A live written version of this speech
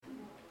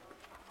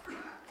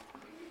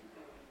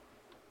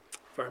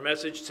For our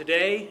message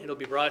today, it'll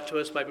be brought to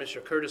us by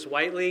Mr. Curtis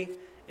Whiteley.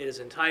 It is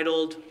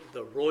entitled,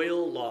 The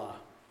Royal Law.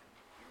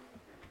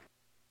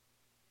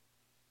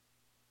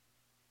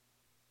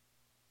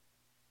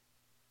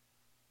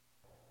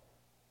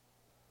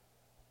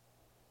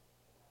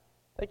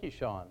 Thank you,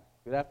 Sean.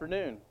 Good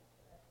afternoon.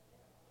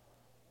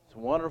 It's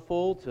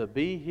wonderful to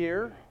be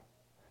here,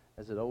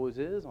 as it always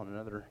is, on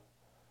another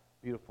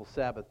beautiful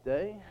Sabbath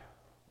day.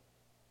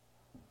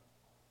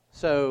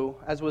 So,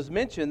 as was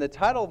mentioned, the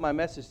title of my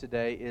message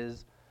today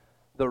is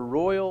The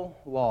Royal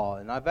Law.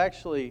 And I've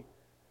actually,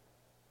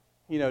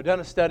 done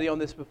a study on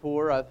this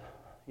before.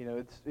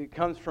 It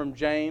comes from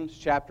James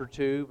chapter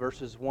 2,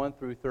 verses 1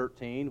 through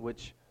 13,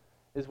 which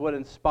is what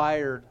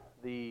inspired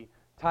the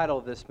title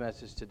of this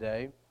message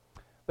today.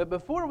 But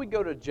before we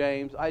go to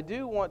James, I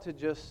do want to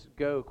just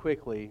go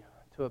quickly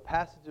to a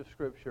passage of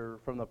Scripture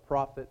from the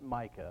prophet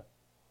Micah.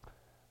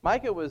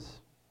 Micah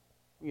was,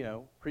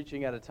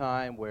 preaching at a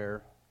time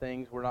where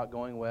things were not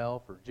going well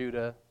for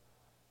Judah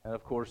and,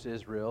 of course,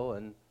 Israel.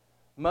 And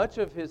much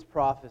of his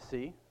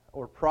prophecy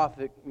or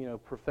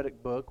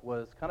prophetic book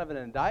was kind of an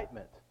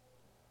indictment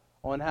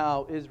on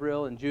how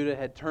Israel and Judah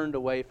had turned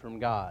away from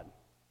God.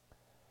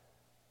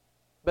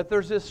 But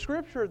there's this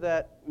scripture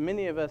that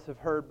many of us have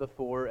heard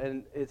before,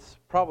 and it's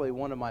probably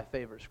one of my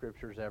favorite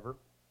scriptures ever,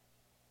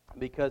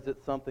 because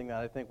it's something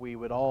that I think we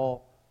would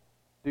all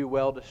do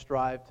well to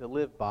strive to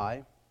live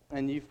by.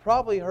 And you've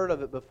probably heard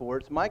of it before.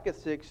 It's Micah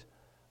 6,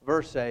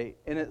 verse 8,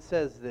 and it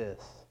says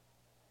this: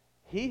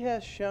 He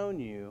has shown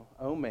you,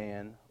 O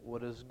man,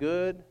 what is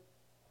good,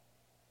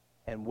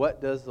 and what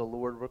does the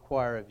Lord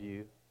require of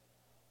you,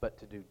 but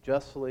to do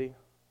justly,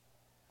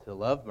 to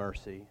love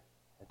mercy,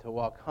 and to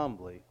walk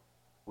humbly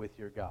with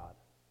your God.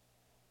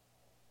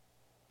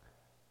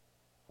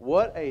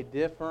 What a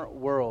different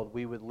world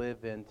we would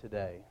live in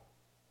today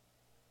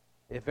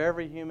if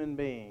every human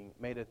being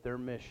made it their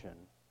mission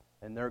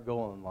and their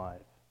goal in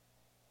life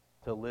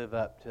to live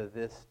up to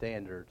this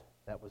standard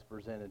that was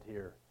presented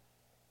here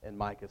in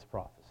Micah's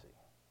prophecy.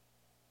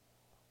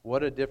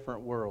 What a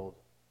different world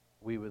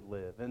we would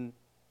live. And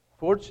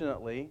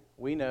fortunately,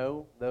 we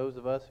know, those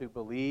of us who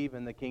believe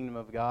in the kingdom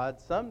of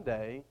God,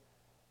 someday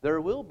there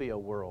will be a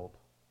world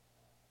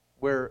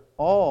where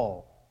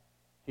all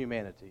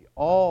humanity,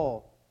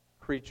 all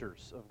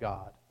creatures of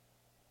God,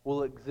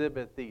 will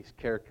exhibit these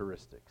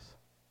characteristics.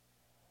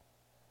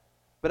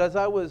 But as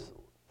I was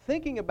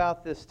thinking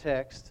about this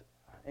text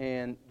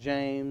and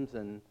James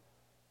and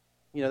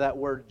that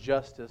word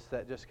justice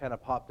that just kind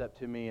of popped up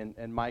to me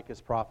in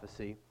Micah's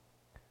prophecy,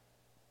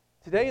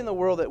 today in the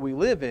world that we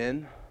live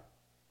in,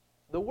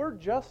 the word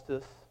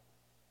justice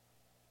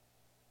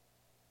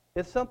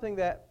is something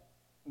that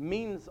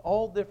means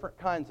all different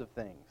kinds of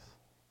things.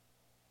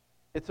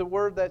 It's a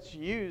word that's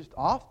used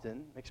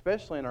often,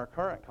 especially in our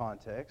current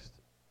context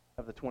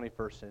of the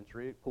 21st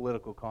century,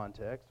 political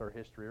context, our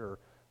history, or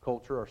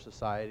culture, or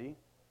society,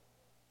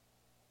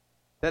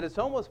 that it's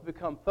almost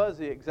become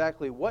fuzzy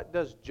exactly what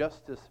does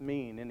justice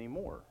mean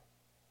anymore.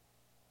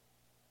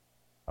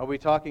 Are we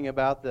talking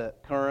about the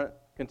current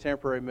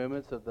contemporary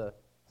movements of the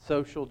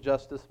social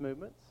justice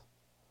movements,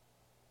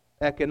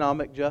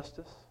 economic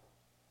justice,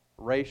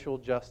 racial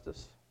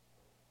justice?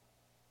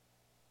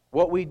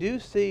 What we do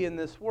see in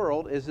this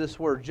world is this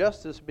word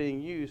justice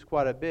being used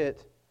quite a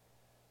bit,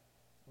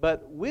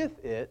 but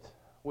with it,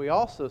 we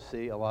also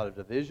see a lot of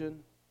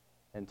division,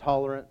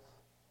 intolerance,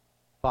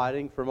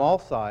 fighting from all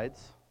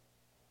sides.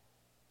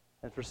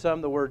 And for some,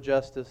 the word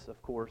justice,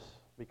 of course,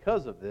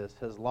 because of this,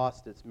 has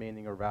lost its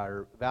meaning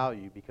or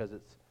value because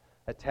it's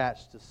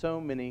attached to so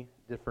many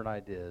different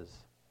ideas.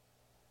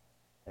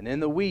 And in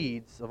the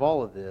weeds of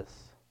all of this,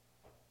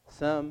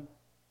 some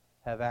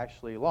have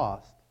actually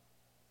lost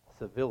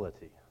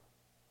civility.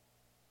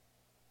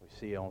 We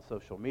see it on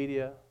social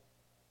media.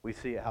 We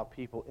see how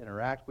people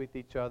interact with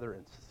each other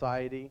in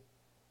society.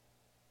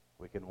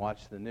 We can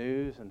watch the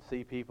news and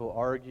see people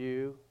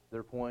argue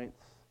their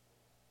points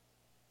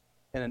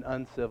in an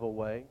uncivil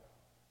way,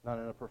 not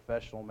in a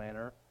professional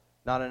manner,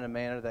 not in a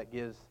manner that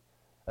gives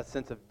a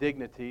sense of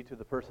dignity to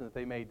the person that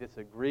they may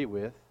disagree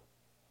with.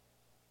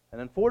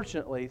 And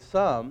unfortunately,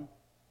 some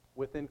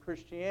within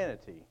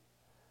Christianity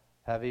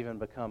have even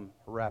become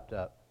wrapped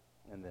up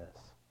in this.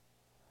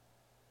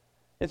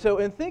 And so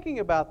in thinking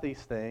about these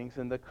things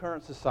in the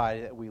current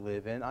society that we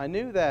live in, I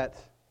knew that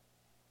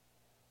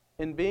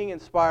in being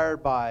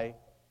inspired by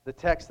the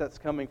text that's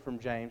coming from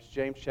James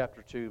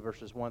chapter 2,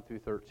 verses 1 through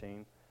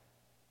 13,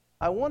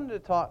 I wanted to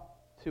talk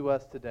to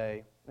us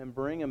today and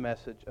bring a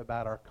message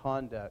about our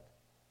conduct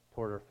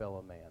toward our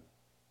fellow man.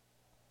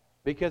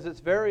 Because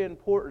it's very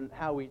important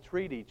how we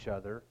treat each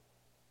other,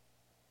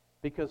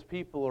 because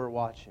people are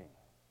watching.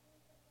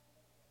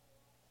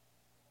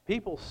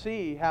 People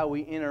see how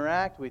we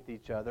interact with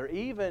each other,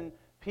 even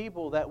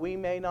people that we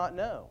may not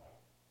know.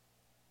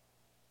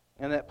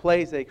 And that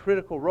plays a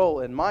critical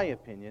role, in my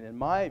opinion, in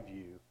my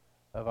view,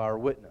 of our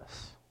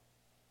witness.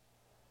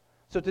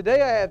 So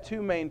today I have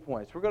two main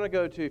points. We're going to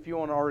go to, if you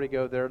want to already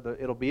go there,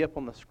 it'll be up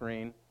on the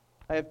screen.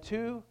 I have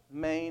two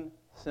main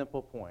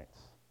simple points.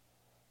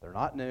 They're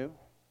not new.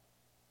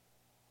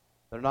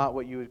 They're not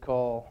what you would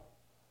call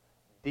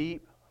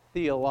deep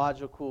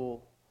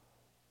theological,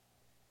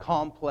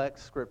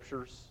 complex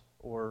scriptures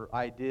or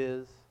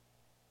ideas.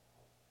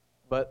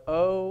 But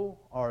oh,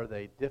 are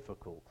they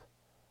difficult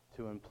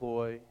to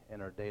employ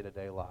in our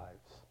day-to-day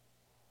lives.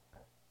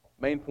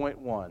 Main point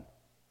one.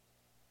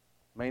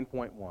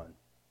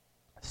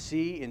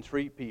 See and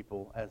treat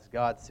people as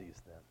God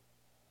sees them,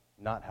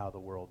 not how the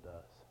world does.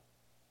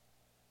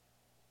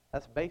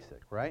 That's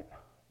basic, right?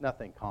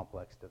 Nothing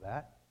complex to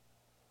that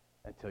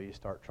until you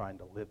start trying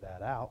to live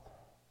that out.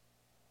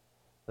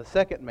 The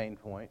second main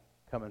point,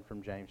 coming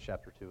from James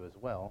chapter 2 as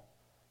well,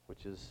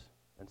 which is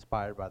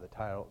inspired by the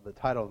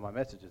title of my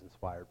message is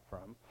inspired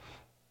from,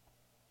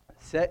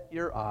 set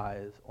your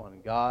eyes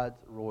on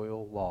God's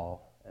royal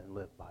law and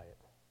live by it.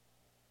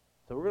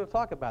 So we're going to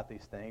talk about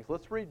these things.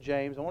 Let's read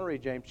James. I want to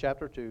read James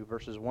chapter 2,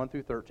 verses 1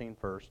 through 13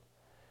 first,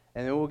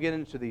 and then we'll get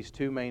into these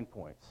two main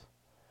points.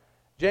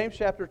 James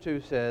chapter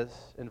 2 says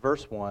in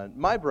verse 1,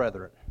 My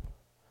brethren,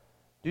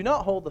 do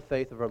not hold the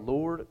faith of our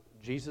Lord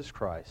Jesus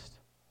Christ,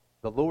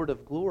 the Lord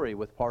of glory,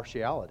 with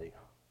partiality.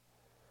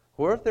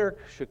 For if there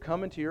should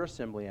come into your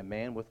assembly a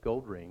man with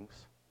gold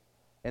rings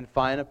and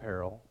fine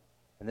apparel,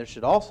 and there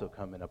should also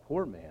come in a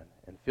poor man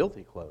in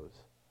filthy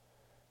clothes,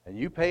 and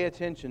you pay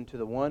attention to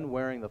the one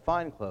wearing the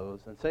fine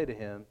clothes, and say to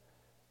him,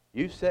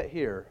 You sit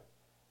here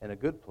in a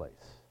good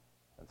place,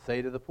 and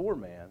say to the poor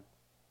man,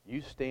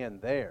 You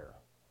stand there,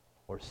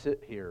 or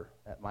sit here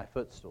at my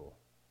footstool.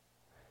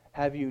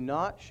 Have you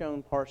not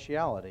shown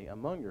partiality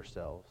among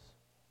yourselves,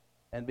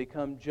 and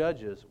become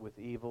judges with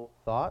evil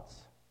thoughts?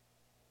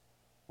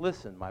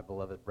 Listen, my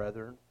beloved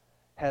brethren,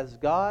 has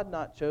God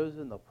not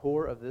chosen the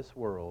poor of this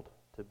world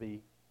to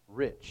be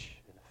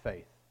rich in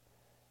faith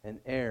and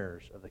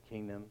heirs of the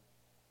kingdom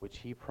which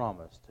he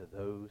promised to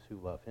those who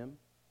love him?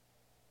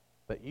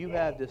 But you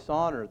have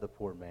dishonored the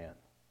poor man.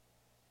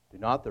 Do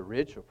not the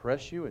rich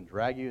oppress you and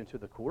drag you into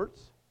the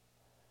courts?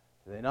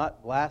 Do they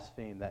not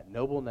blaspheme that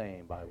noble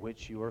name by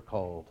which you are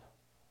called?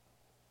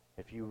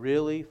 If you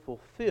really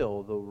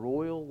fulfill the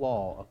royal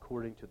law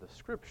according to the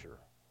Scripture,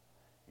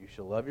 you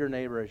shall love your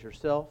neighbor as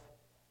yourself,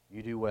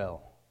 you do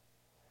well.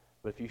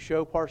 But if you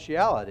show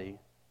partiality,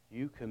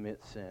 you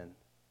commit sin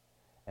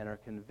and are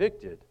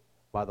convicted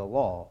by the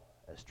law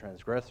as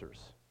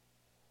transgressors.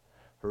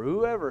 For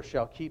whoever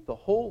shall keep the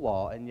whole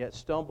law and yet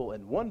stumble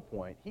in one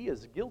point, he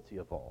is guilty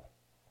of all.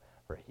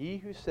 For he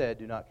who said,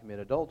 Do not commit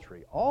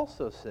adultery,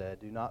 also said,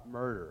 Do not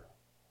murder.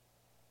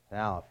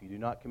 Now, if you do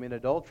not commit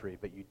adultery,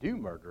 but you do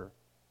murder,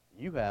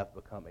 you have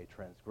become a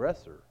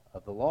transgressor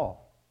of the law.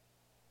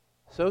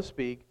 So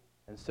speak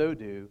and so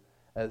do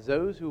as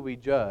those who will be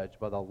judged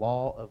by the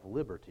law of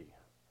liberty.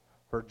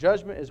 For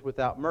judgment is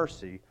without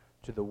mercy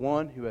to the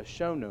one who has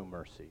shown no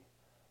mercy.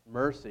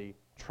 Mercy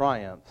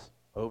triumphs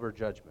over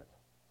judgment.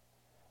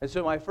 And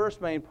so my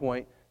first main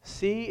point,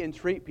 see and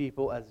treat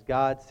people as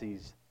God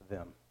sees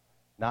them,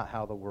 not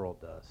how the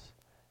world does.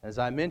 As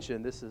I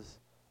mentioned, this is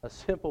a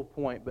simple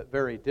point, but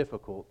very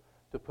difficult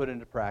to put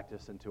into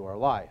practice into our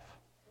life.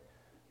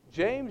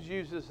 James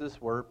uses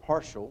this word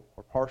partial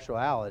or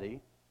partiality,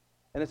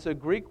 and it's a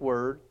Greek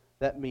word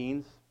that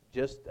means,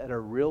 just at a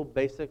real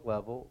basic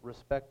level,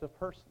 respect of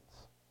persons.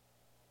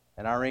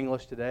 In our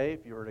English today,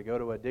 if you were to go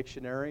to a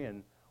dictionary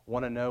and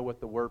want to know what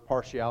the word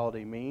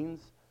partiality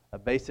means, a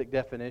basic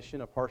definition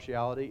of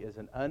partiality is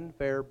an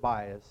unfair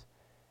bias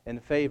in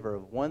favor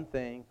of one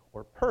thing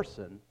or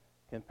person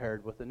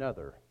compared with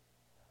another.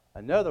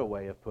 Another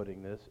way of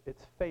putting this,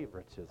 it's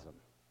favoritism.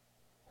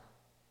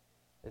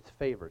 It's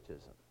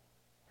favoritism.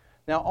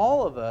 Now,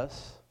 all of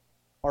us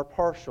are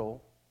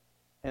partial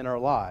in our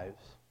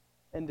lives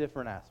in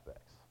different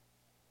aspects.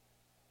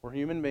 We're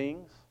human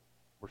beings.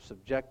 We're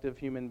subjective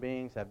human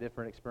beings, have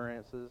different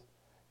experiences,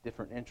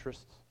 different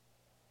interests.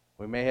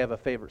 We may have a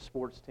favorite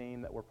sports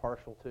team that we're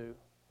partial to.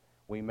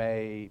 We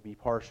may be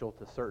partial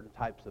to certain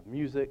types of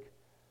music.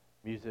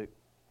 Music,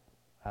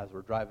 as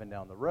we're driving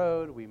down the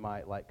road, we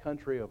might like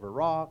country over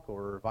rock,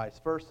 or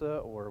vice versa.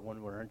 Or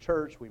when we're in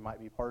church, we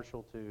might be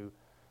partial to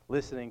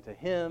listening to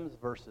hymns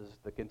versus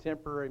the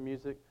contemporary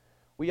music.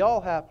 We all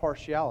have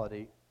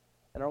partiality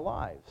in our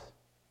lives.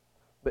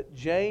 But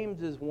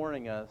James is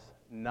warning us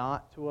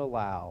not to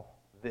allow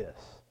this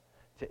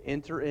to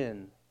enter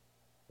in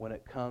when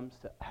it comes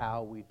to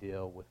how we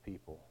deal with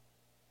people.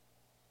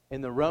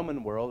 In the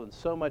Roman world, and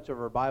so much of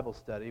our Bible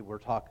study we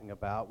talk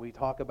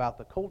about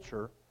the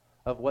culture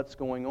of what's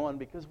going on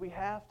because we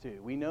have to.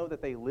 We know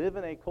that they live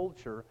in a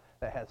culture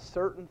that has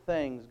certain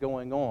things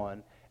going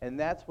on, and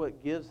that's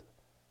what gives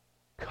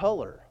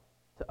color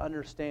to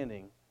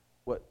understanding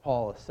what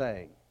Paul is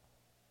saying.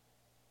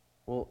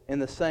 Well, in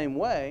the same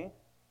way,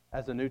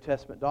 as a New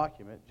Testament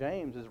document,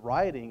 James is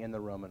writing in the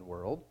Roman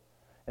world,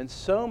 and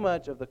so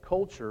much of the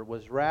culture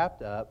was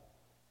wrapped up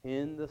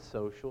in the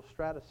social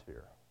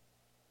stratosphere.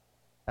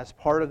 As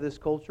part of this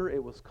culture,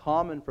 it was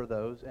common for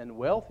those in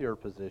wealthier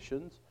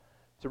positions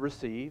to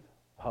receive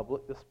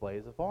public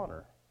displays of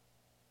honor.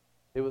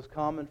 It was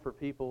common for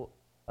people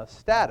of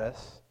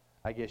status,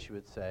 I guess you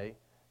would say,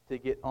 to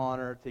get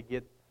honor, to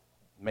get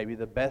maybe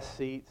the best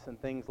seats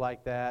and things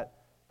like that,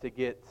 to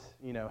get,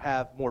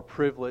 have more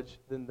privilege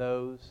than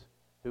those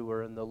who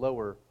are in the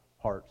lower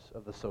parts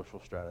of the social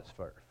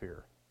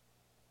stratosphere.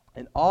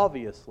 And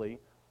obviously,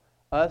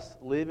 us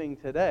living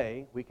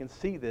today, we can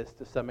see this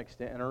to some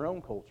extent in our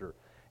own culture.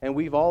 And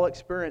we've all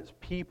experienced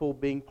people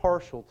being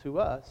partial to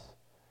us.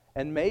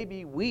 And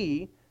maybe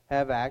we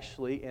have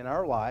actually in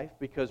our life,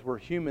 because we're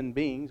human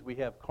beings, we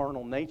have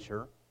carnal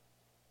nature,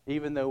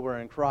 even though we're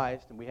in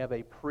Christ and we have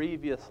a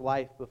previous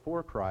life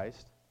before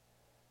Christ,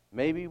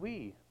 maybe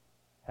we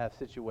have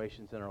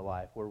situations in our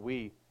life where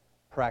we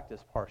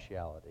practice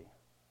partiality.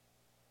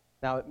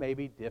 Now, it may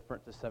be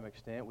different to some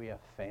extent. We have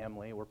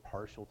family. We're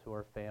partial to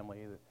our family.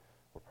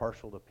 We're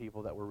partial to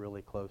people that we're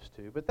really close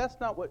to. But that's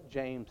not what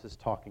James is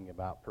talking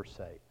about per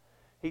se.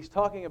 He's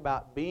talking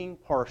about being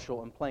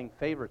partial and playing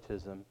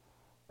favoritism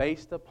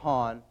based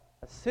upon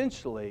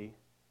essentially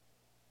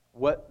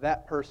what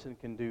that person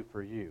can do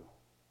for you.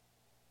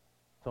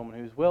 Someone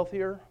who's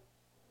wealthier,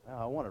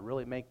 I want to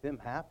really make them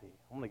happy.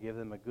 I want to give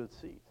them a good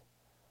seat.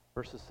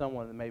 Versus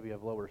someone that may be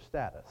of lower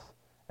status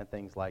and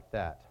things like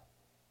that.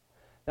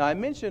 Now, I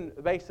mentioned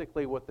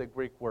basically what the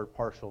Greek word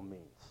partial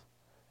means.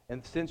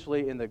 And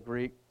essentially in the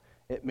Greek,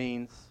 it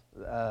means,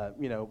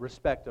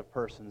 respect of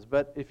persons.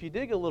 But if you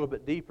dig a little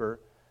bit deeper,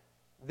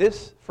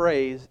 this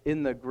phrase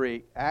in the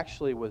Greek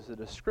actually was a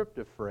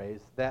descriptive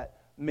phrase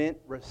that meant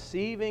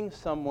receiving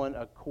someone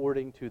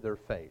according to their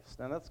face.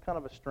 Now, that's kind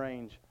of a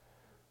strange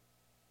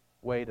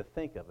way to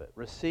think of it.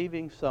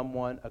 Receiving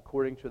someone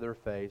according to their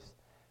face,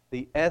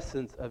 the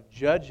essence of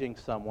judging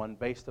someone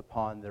based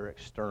upon their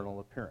external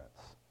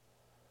appearance.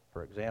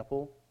 For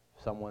example,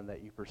 someone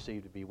that you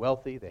perceive to be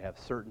wealthy, they have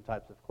certain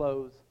types of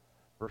clothes,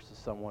 versus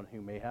someone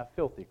who may have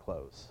filthy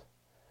clothes.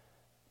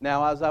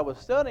 Now, as I was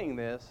studying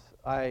this,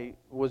 I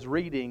was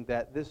reading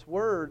that this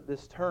word,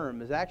 this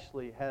term, is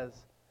actually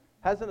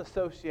has an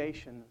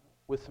association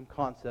with some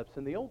concepts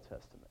in the Old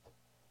Testament.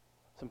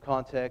 Some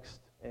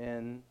context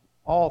in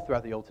all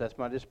throughout the Old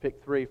Testament. I just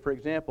picked three. For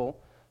example,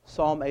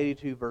 Psalm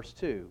 82, verse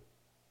 2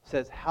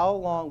 says, "How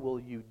long will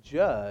you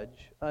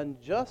judge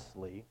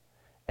unjustly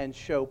and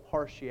show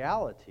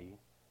partiality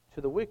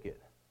to the wicked?"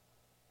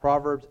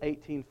 Proverbs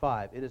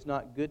 18:5, "It is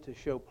not good to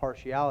show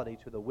partiality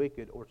to the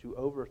wicked or to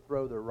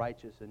overthrow the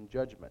righteous in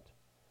judgment."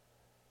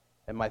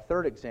 And my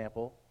third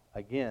example,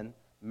 again,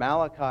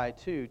 Malachi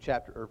 2,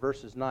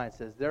 verses 9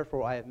 says,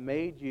 "Therefore I have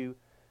made you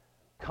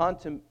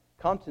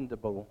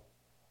contemptible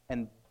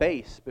and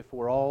base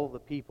before all the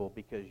people,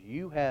 because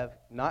you have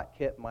not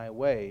kept my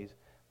ways,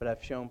 but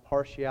have shown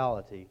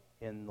partiality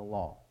in the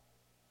law."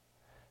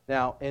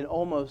 Now, in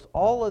almost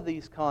all of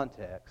these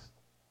contexts,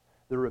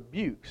 the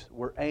rebukes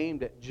were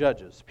aimed at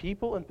judges,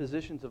 people in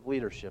positions of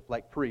leadership,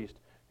 like priests,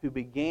 who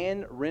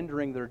began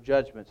rendering their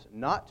judgments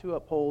not to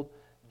uphold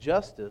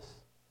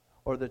justice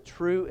or the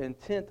true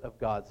intent of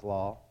God's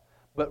law,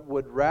 but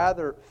would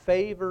rather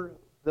favor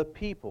the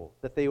people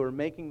that they were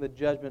making the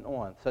judgment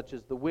on, such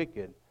as the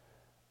wicked,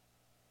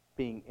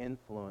 being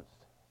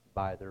influenced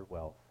by their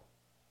wealth.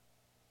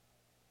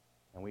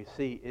 And we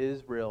see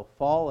Israel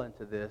fall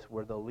into this,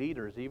 where the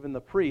leaders, even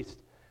the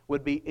priests,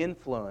 would be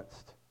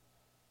influenced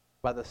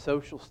by the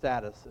social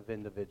status of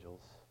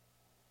individuals.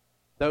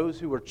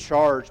 Those who were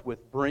charged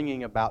with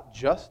bringing about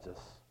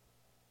justice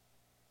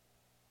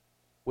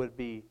would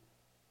be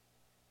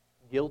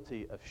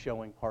guilty of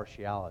showing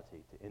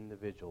partiality to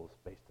individuals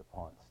based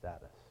upon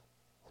status,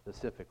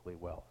 specifically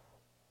wealth.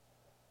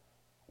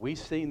 We've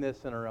seen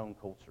this in our own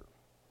culture.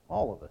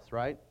 All of us,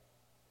 right?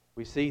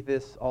 We see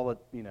this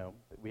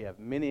we have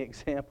many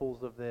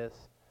examples of this.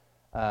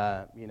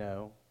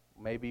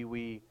 Maybe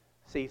we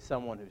see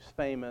someone who's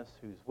famous,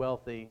 who's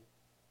wealthy,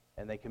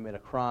 and they commit a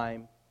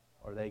crime,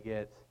 or they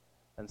get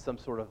in some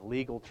sort of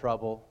legal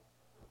trouble.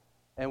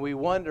 And we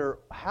wonder,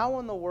 how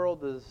in the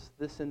world does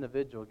this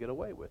individual get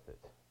away with it?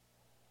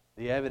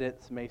 The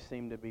evidence may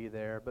seem to be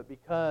there, but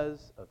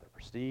because of their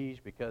prestige,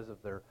 because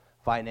of their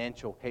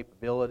financial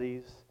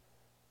capabilities,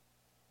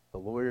 the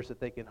lawyers that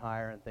they can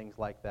hire and things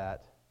like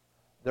that,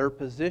 their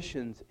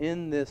positions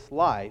in this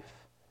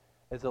life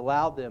has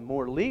allowed them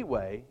more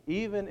leeway,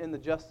 even in the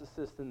justice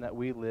system that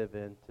we live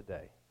in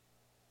today.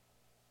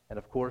 And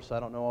of course, I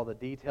don't know all the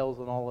details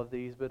on all of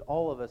these, but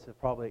all of us have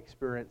probably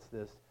experienced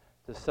this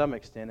to some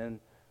extent. And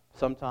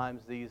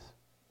sometimes these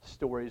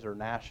stories are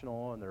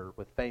national, and they're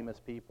with famous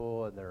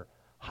people, and they're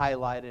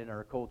highlighted in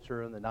our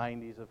culture. In the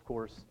 90s, of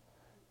course,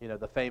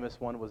 the famous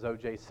one was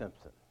O.J.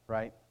 Simpson,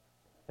 right?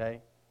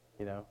 Okay?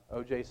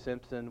 O.J.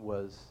 Simpson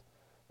was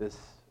this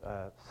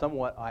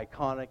somewhat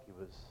iconic. He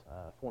was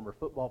a former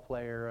football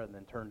player and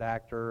then turned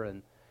actor,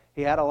 and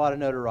he had a lot of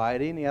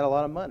notoriety and he had a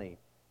lot of money.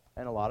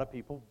 And a lot of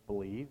people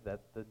believe that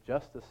the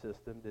justice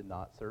system did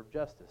not serve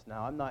justice.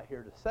 Now, I'm not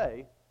here to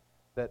say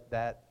that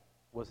that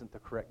wasn't the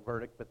correct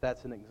verdict, but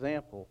that's an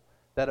example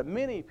that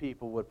many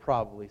people would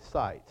probably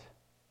cite.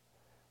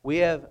 We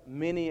have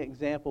many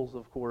examples,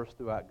 of course,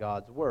 throughout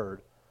God's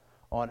Word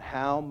on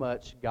how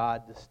much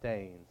God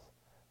disdains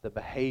the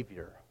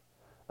behavior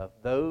of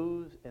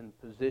those in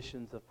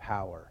positions of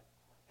power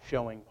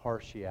showing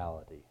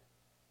partiality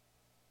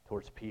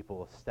towards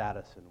people of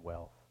status and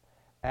wealth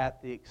at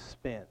the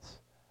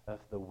expense of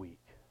the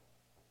weak,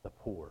 the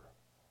poor,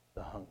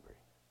 the hungry.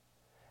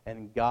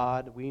 And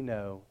God, we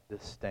know,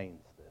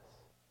 disdains this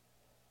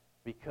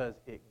because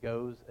it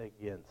goes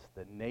against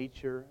the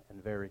nature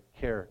and very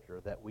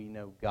character that we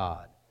know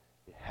God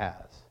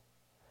has.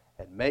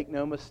 And make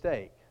no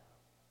mistake,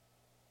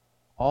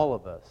 all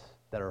of us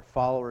that are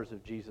followers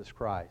of Jesus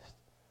Christ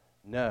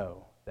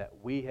know that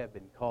we have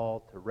been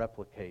called to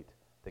replicate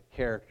the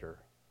character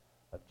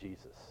of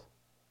Jesus,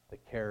 the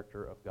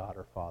character of God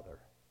our Father.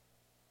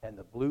 And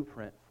the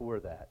blueprint for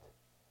that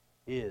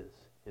is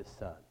His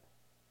Son.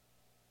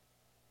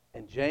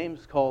 And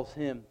James calls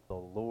Him the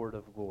Lord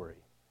of glory.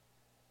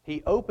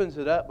 He opens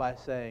it up by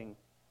saying,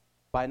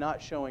 by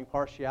not showing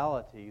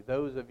partiality,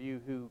 those of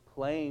you who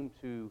claim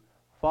to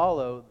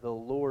follow the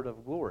Lord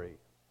of glory.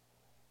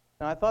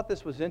 Now, I thought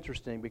this was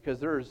interesting because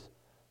there's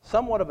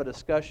somewhat of a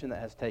discussion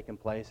that has taken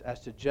place as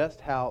to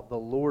just how the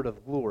Lord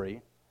of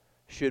glory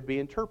should be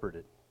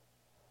interpreted.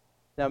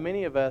 Now,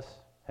 many of us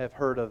have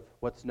heard of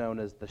what's known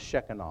as the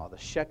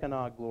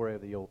Shekinah glory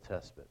of the Old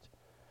Testament.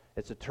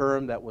 It's a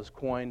term that was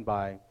coined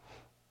by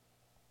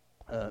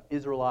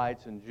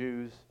Israelites and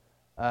Jews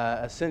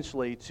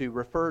essentially to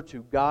refer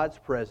to God's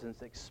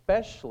presence,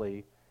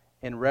 especially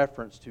in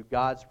reference to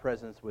God's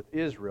presence with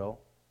Israel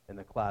in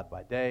the cloud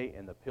by day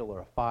and the pillar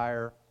of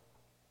fire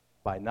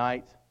by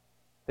night.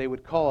 They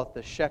would call it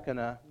the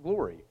Shekinah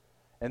glory.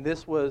 And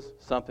this was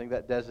something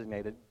that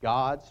designated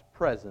God's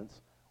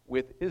presence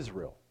with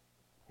Israel,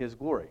 His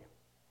glory.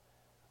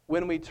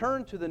 When we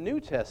turn to the New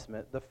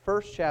Testament, the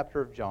first chapter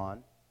of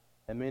John,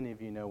 and many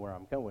of you know where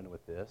I'm going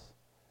with this,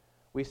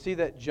 we see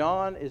that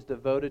John is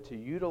devoted to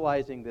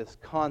utilizing this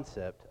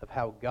concept of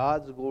how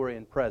God's glory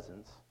and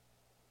presence,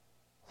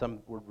 some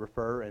would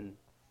refer and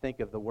think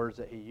of the words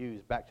that he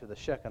used back to the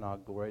Shekinah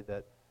glory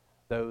that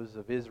those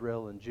of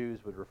Israel and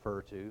Jews would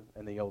refer to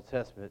in the Old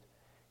Testament.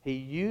 He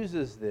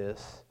uses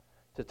this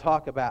to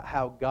talk about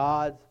how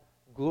God's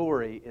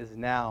glory is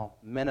now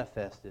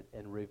manifested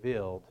and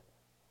revealed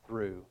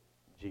through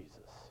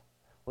Jesus.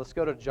 Let's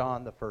go to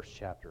John, the first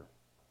chapter.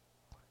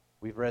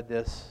 We've read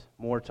this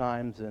more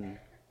times than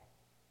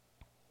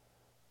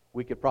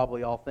we could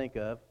probably all think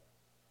of.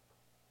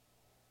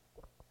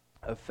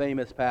 A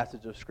famous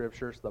passage of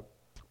Scripture. It's the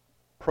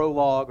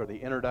prologue or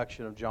the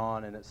introduction of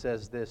John, and it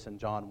says this in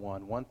John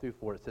 1 through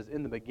 4. It says,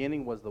 "In the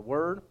beginning was the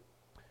Word,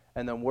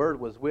 and the Word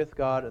was with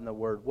God, and the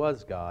Word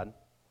was God.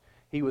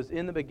 He was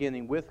in the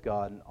beginning with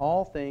God, and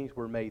all things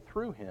were made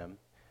through Him,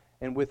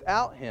 and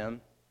without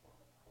Him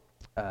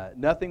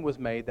nothing was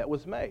made that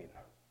was made.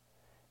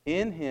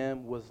 In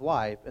Him was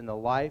life, and the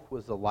life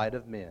was the light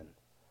of men."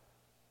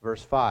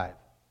 Verse 5.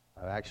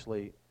 I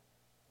actually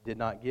did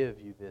not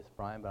give you this,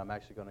 Brian, but I'm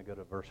actually going to go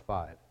to verse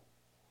 5.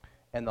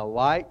 "And the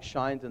light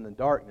shines in the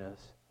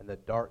darkness, and the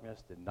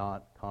darkness did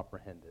not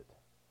comprehend it."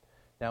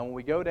 Now, when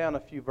we go down a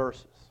few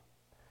verses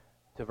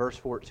to verse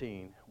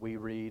 14, we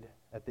read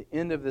at the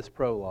end of this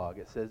prologue,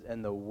 it says,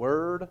 "And the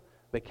Word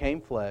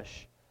became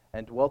flesh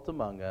and dwelt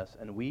among us,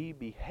 and we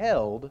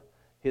beheld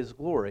His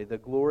glory, the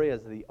glory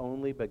as the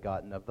only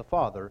begotten of the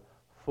Father,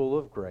 full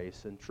of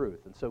grace and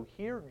truth." And so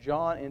here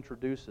John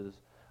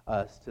introduces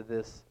us to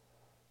this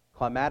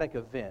climatic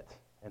event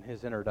in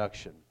his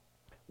introduction,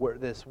 where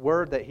this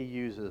word that he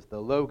uses, the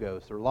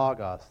logos or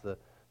logos,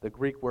 the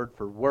Greek word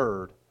for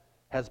word,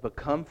 has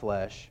become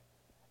flesh,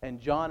 and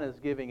John is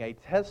giving a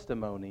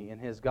testimony in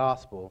his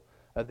gospel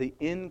of the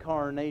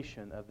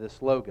incarnation of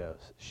this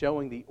logos,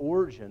 showing the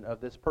origin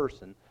of this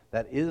person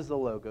that is the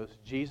logos,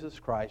 Jesus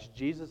Christ.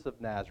 Jesus of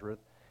Nazareth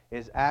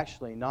is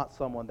actually not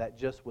someone that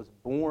just was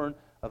born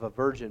of a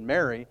Virgin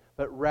Mary,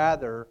 but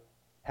rather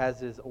has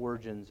his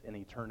origins in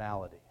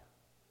eternality,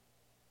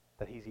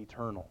 that he's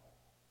eternal.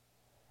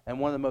 And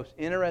one of the most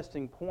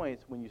interesting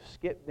points, when you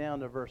skip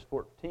down to verse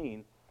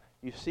 14,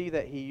 you see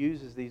that he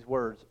uses these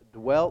words,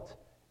 dwelt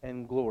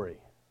and glory.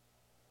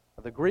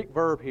 Now, the Greek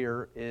verb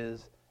here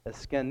is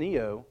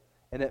eskenio,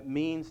 and it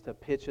means to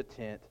pitch a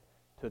tent,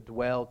 to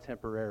dwell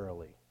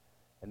temporarily.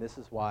 And this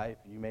is why, if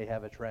you may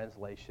have a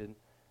translation,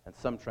 and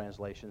some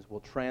translations will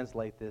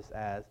translate this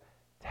as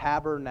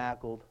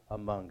tabernacled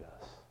among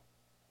us.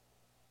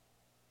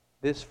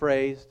 This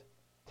phrase,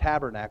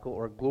 tabernacle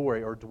or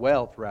glory, or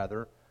dwelt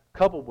rather,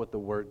 coupled with the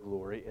word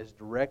glory, is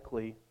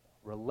directly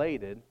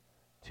related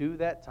to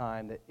that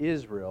time that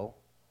Israel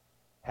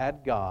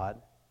had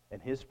God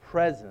and His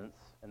presence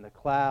in the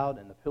cloud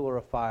and the pillar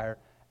of fire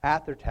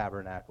at their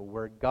tabernacle,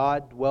 where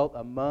God dwelt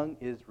among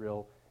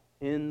Israel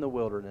in the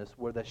wilderness,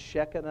 where the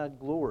Shekinah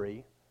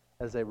glory,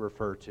 as they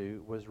refer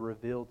to, was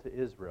revealed to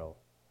Israel.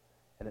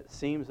 And it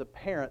seems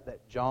apparent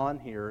that John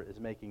here is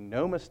making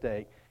no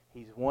mistake.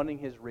 He's wanting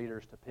his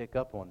readers to pick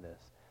up on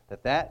this,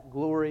 that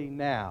glory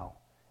now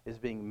is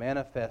being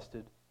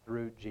manifested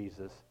through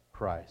Jesus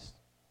Christ.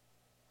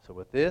 So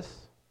with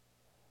this,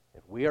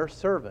 if we are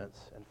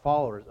servants and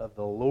followers of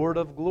the Lord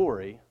of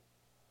glory,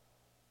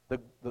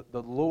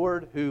 the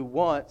Lord who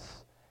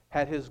once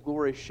had His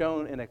glory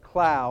shown in a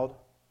cloud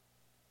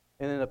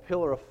and in a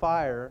pillar of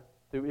fire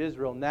through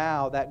Israel,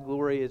 now that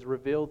glory is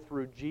revealed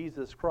through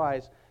Jesus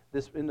Christ,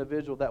 this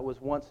individual that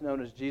was once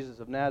known as Jesus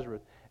of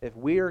Nazareth, if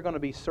we are going to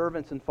be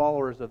servants and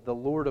followers of the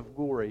Lord of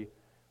glory,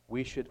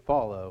 we should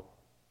follow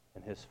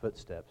in his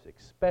footsteps,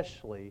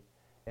 especially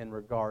in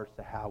regards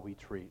to how we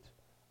treat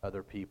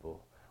other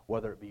people,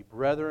 whether it be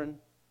brethren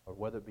or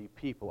whether it be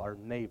people, our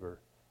neighbor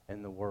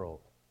in the world.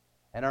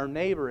 And our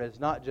neighbor is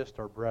not just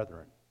our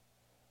brethren,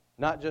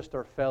 not just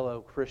our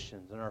fellow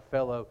Christians and our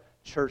fellow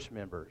church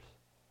members.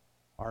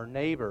 Our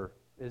neighbor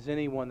is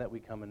anyone that we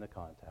come into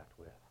contact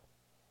with.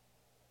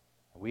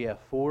 We have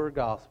 4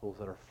 Gospels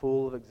that are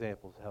full of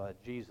examples of how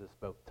Jesus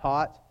both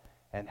taught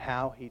and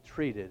how he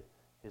treated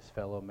his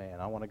fellow man.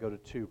 I want to go to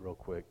 2 real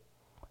quick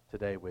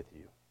today with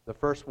you. The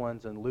first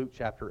one's in Luke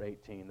chapter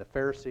 18, the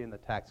Pharisee and the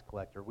tax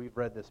collector. We've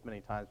read this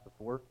many times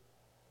before.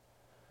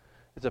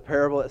 It's a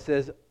parable that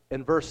says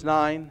in verse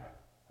 9,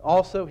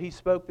 also he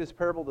spoke this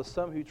parable to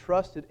some who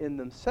trusted in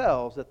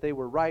themselves that they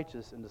were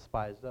righteous and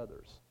despised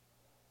others.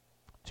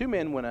 2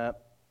 men went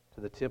up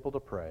to the temple to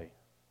pray,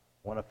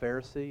 one a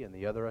Pharisee and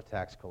the other a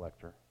tax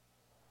collector.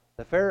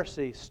 The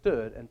Pharisee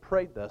stood and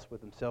prayed thus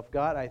with himself,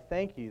 God, I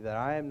thank you that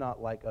I am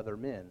not like other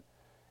men,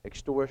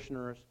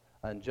 extortioners,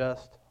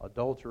 unjust,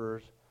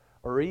 adulterers,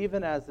 or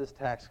even as this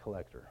tax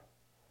collector.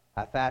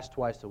 I fast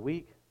twice a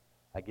week,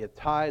 I give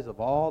tithes of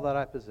all that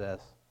I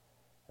possess.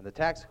 And the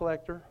tax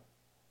collector,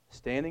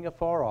 standing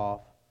afar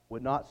off,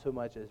 would not so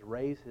much as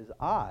raise his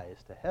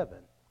eyes to heaven,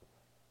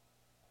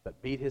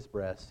 but beat his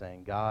breast,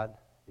 saying, God,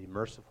 be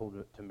merciful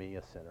to me,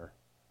 a sinner.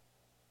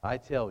 I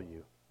tell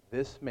you,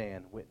 this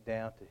man went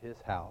down to his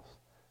house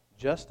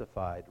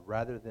justified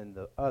rather than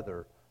the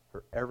other,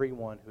 for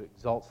everyone who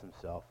exalts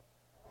himself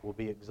will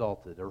be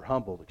exalted, or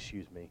humbled,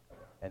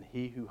 and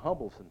he who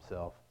humbles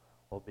himself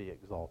will be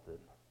exalted.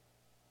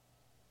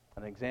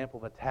 An example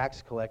of a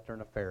tax collector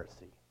and a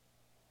Pharisee.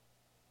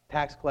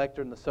 Tax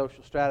collector in the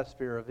social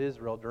stratosphere of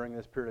Israel during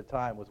this period of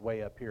time was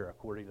way up here,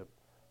 according to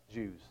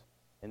Jews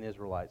and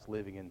Israelites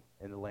living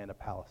in the land of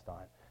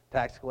Palestine.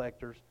 Tax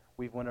collectors,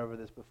 we've went over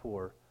this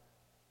before,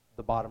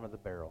 the bottom of the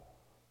barrel.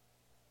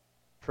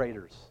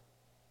 Traitors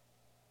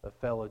of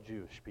fellow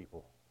Jewish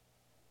people.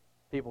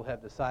 People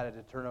have decided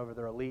to turn over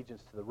their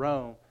allegiance to the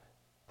Rome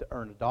to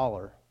earn a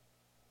dollar.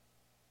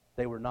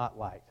 They were not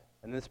liked.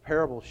 And this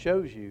parable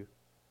shows you,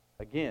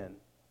 again,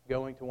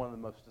 going to one of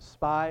the most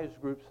despised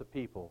groups of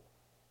people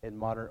in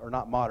modern, or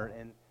not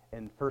modern,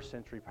 in first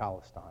century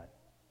Palestine.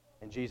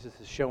 And Jesus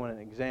is showing an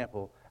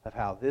example of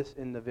how this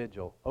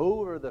individual,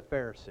 over the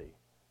Pharisee,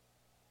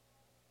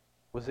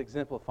 was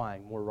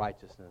exemplifying more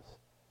righteousness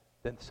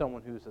than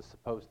someone who's a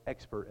supposed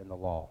expert in the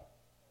law.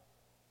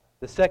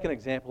 The second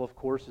example, of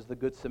course, is the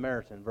Good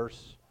Samaritan,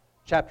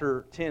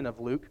 chapter 10 of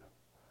Luke,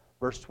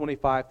 verse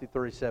 25 through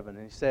 37.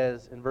 And he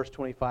says in verse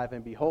 25,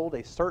 and behold,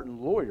 a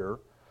certain lawyer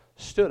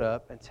stood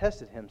up and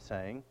tested him,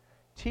 saying,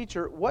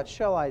 Teacher, what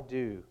shall I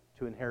do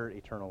to inherit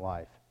eternal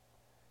life?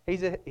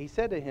 He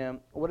said to him,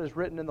 what is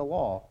written in the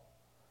law?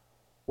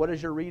 What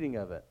is your reading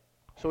of it?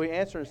 So he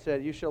answered and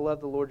said, you shall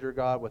love the Lord your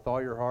God with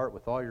all your heart,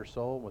 with all your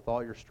soul, with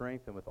all your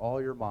strength, and with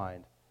all your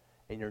mind,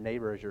 and your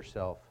neighbor as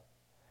yourself.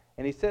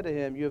 And he said to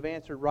him, you have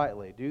answered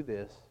rightly. Do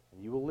this,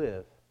 and you will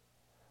live.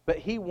 But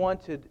he,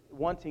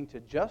 wanting to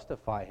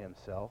justify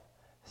himself,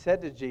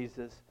 said to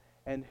Jesus,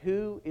 and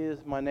who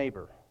is my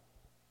neighbor?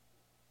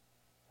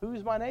 Who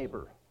is my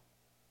neighbor?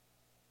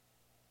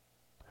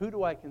 Who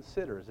do I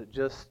consider? Is it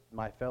just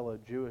my fellow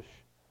Jewish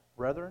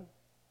brethren?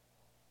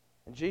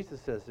 And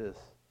Jesus says this.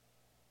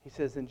 He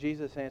says, and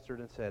Jesus answered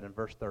and said in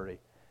verse 30,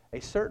 a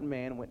certain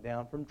man went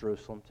down from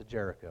Jerusalem to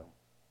Jericho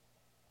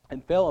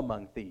and fell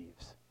among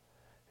thieves,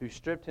 who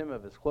stripped him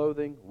of his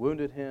clothing,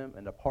 wounded him,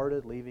 and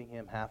departed, leaving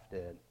him half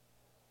dead.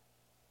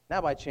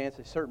 Now by chance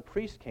a certain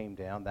priest came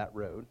down that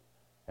road,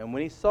 and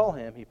when he saw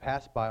him, he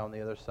passed by on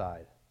the other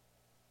side.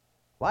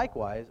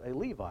 Likewise, a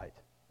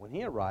Levite, when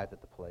he arrived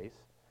at the place,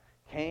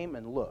 came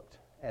and looked,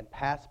 and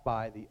passed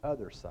by the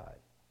other side.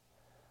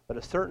 But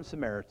a certain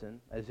Samaritan,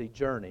 as he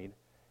journeyed,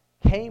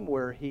 came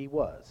where he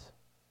was,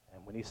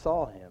 and when he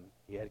saw him,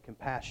 he had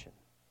compassion.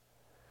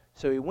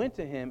 So he went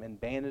to him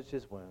and bandaged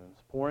his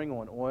wounds, pouring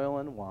on oil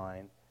and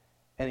wine,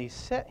 and he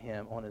set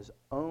him on his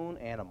own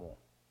animal,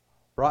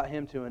 brought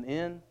him to an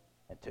inn,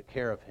 and took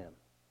care of him.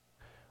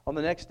 On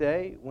the next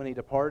day, when he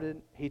departed,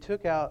 he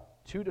took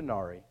out 2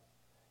 denarii,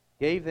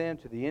 gave them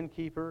to the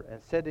innkeeper,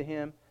 and said to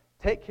him,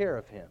 take care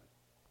of him.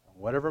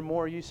 Whatever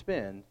more you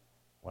spend,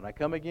 when I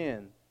come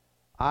again,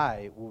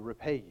 I will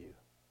repay you.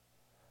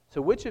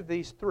 So which of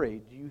these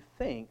 3 do you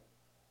think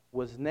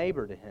was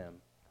neighbor to him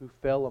who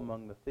fell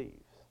among the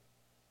thieves?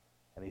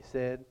 And he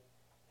said,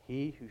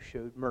 he who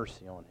showed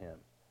mercy on him.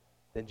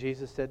 Then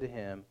Jesus said to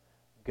him,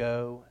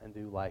 go and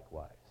do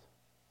likewise.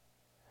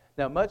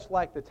 Now, much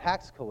like the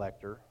tax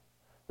collector,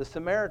 the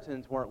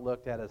Samaritans weren't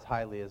looked at as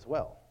highly as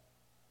well.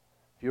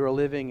 If you were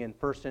living in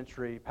first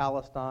century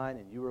Palestine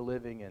and you were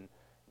living in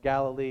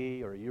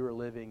Galilee or you were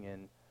living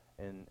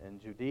in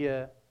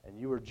Judea and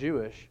you were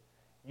Jewish,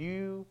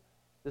 you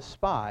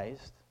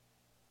despised,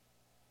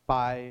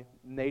 by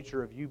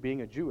nature of you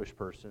being a Jewish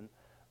person,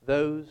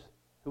 those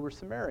who were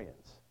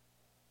Samaritans.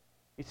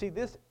 You see,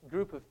 this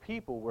group of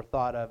people were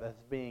thought of as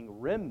being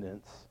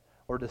remnants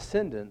or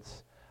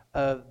descendants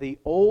of the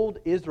old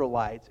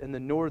Israelites in the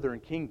northern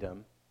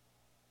kingdom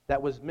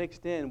that was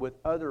mixed in with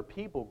other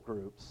people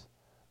groups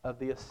of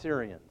the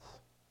Assyrians.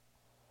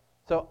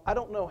 So I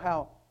don't know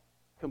how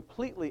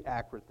completely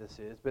accurate this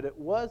is, but it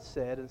was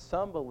said, and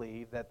some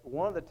believe, that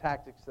one of the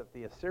tactics that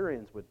the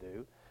Assyrians would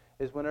do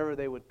is whenever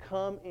they would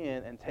come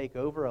in and take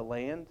over a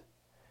land,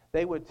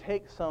 they would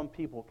take some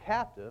people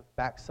captive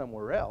back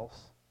somewhere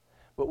else.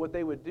 But what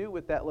they would do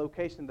with that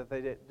location that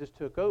they just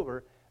took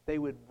over, they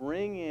would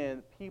bring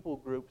in people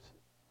groups,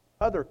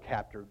 other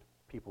captured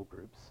people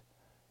groups,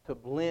 to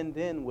blend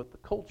in with the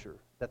culture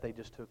that they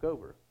just took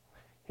over.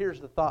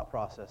 Here's the thought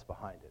process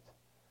behind it.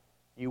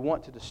 You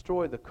want to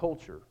destroy the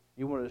culture.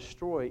 You want to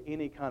destroy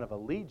any kind of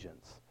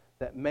allegiance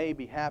that may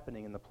be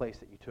happening in the place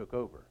that you took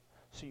over.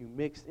 So you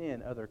mix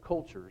in other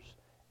cultures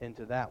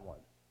into that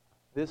one.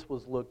 This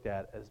was looked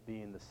at as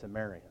being the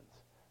Samaritans.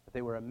 That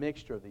they were a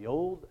mixture of the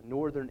old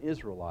northern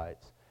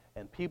Israelites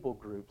and people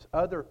groups,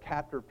 other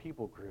captured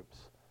people groups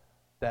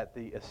that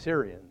the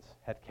Assyrians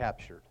had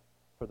captured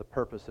for the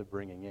purpose of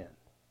bringing in.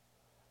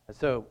 And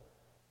so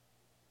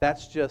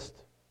that's just,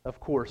 of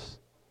course,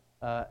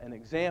 an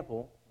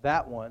example,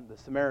 that one, the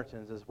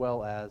Samaritans, as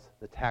well as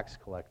the tax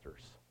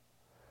collectors.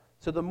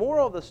 So the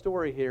moral of the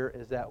story here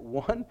is that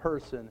one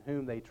person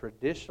whom they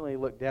traditionally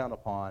looked down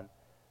upon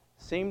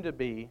seemed to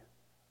be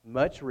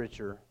much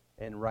richer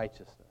in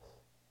righteousness.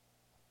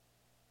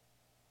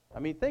 I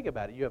mean, think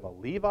about it. You have a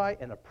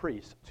Levite and a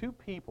priest, two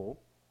people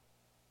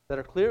that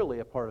are clearly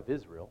a part of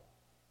Israel,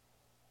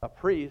 a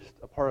priest,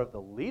 a part of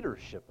the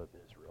leadership of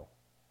Israel.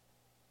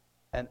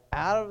 And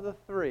out of the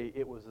three,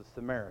 it was a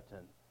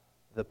Samaritan,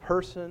 the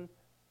person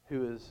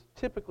who is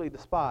typically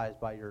despised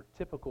by your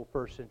typical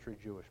first century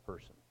Jewish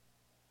person,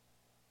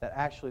 that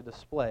actually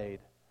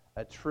displayed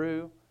a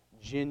true,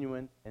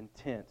 genuine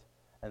intent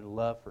and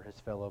love for his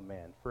fellow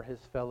man, for his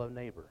fellow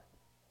neighbor,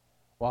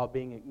 while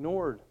being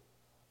ignored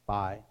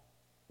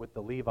with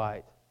the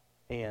Levite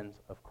and,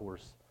 of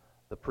course,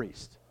 the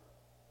priest.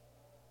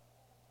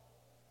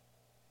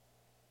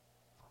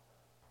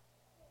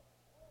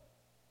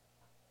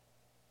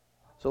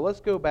 So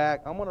let's go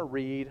back. I'm going to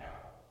read.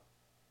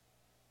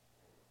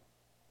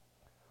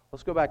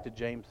 Let's go back to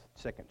James'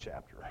 2nd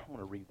chapter. I want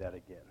to read that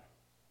again.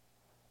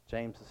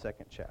 James, the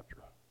 2nd chapter.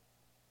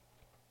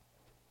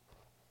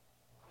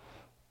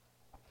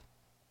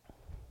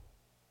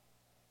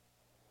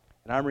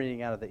 And I'm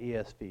reading out of the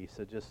ESV,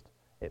 so just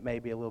it may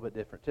be a little bit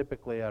different.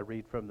 Typically, I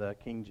read from the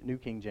New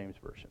King James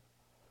Version.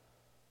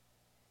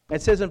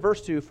 It says in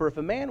verse 2, "For if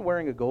a man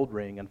wearing a gold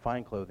ring and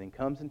fine clothing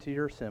comes into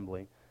your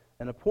assembly,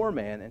 and a poor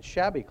man in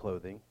shabby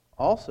clothing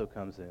also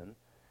comes in,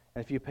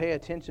 and if you pay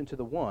attention to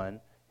the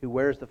one who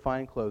wears the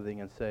fine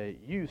clothing and say,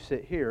 'You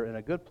sit here in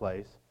a good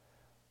place,'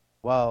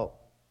 while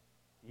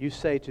you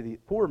say to the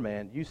poor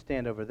man, 'You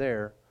stand over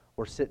there,'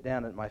 or 'Sit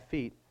down at my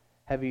feet,'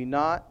 have you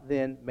not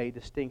then made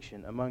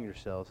distinction among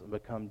yourselves and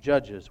become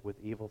judges with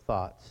evil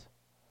thoughts?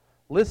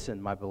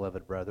 Listen, my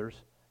beloved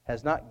brothers,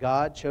 has not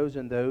God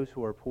chosen those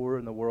who are poor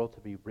in the world to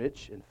be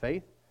rich in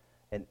faith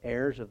and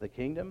heirs of the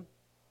kingdom,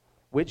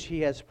 which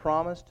he has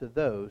promised to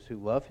those who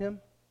love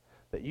him?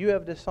 But you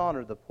have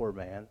dishonored the poor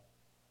man.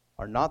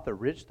 Are not the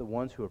rich the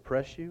ones who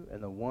oppress you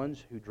and the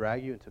ones who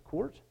drag you into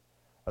court?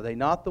 Are they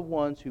not the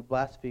ones who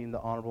blaspheme the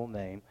honorable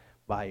name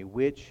by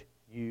which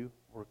you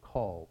were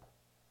called,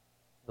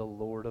 the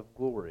Lord of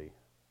glory?"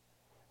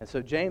 And so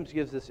James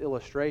gives this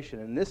illustration.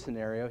 In this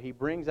scenario, he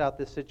brings out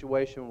this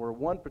situation where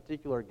one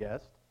particular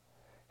guest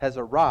has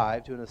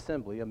arrived to an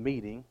assembly, a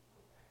meeting,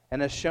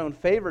 and has shown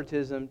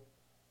favoritism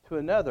to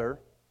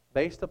another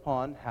based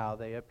upon how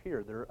they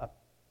appear, their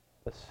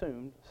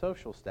assumed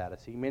social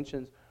status. He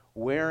mentions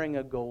wearing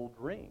a gold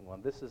ring. Well,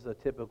 this is a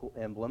typical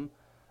emblem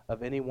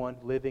of anyone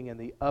living in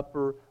the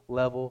upper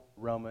level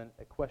Roman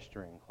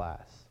equestrian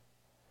class.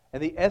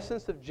 And the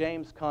essence of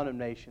James'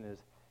 condemnation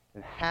is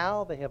in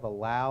how they have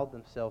allowed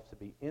themselves to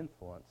be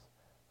influenced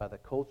by the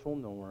cultural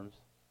norms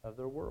of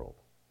their world.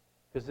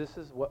 Because this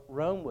is what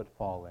Rome would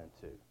fall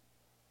into.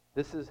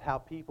 This is how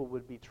people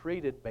would be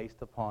treated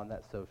based upon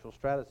that social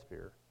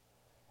stratosphere.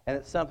 And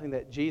it's something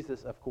that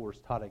Jesus, of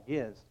course, taught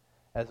against,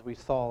 as we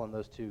saw in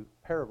those two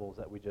parables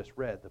that we just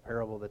read, the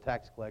parable of the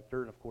tax collector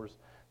and, of course,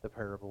 the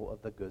parable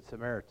of the Good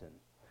Samaritan.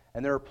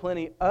 And there are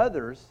plenty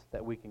others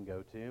that we can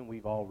go to, and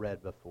we've all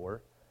read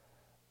before.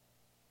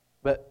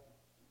 But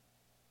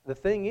the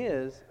thing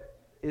is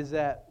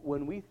that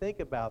when we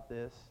think about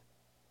this,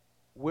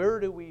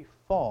 where do we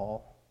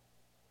fall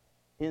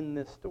in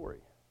this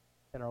story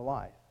in our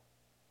life?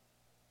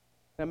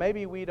 Now,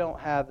 maybe we don't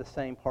have the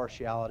same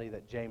partiality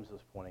that James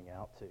was pointing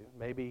out to.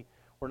 Maybe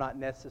we're not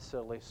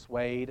necessarily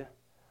swayed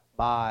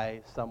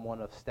by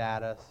someone of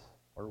status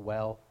or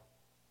wealth.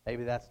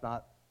 Maybe that's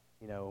not,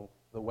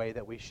 the way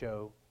that we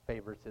show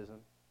favoritism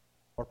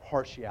or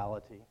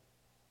partiality.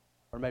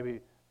 Or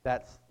maybe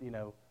that's,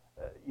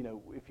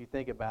 if you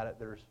think about it,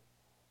 there's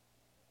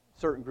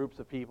certain groups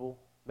of people,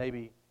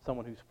 maybe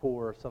someone who's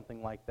poor or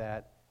something like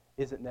that,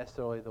 isn't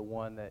necessarily the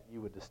one that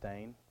you would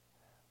disdain.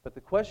 But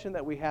the question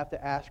that we have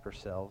to ask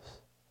ourselves,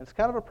 and it's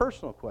kind of a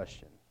personal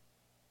question,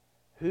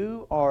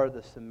 who are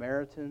the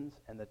Samaritans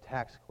and the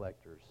tax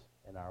collectors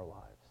in our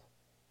lives?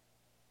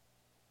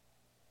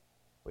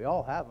 We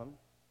all have them.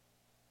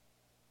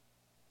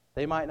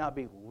 They might not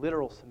be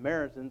literal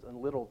Samaritans and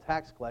literal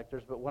tax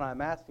collectors, but what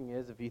I'm asking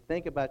is, if you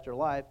think about your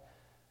life,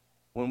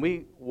 when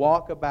we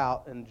walk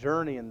about and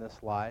journey in this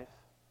life,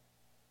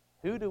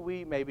 who do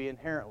we maybe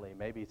inherently,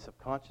 maybe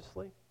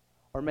subconsciously,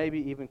 or maybe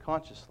even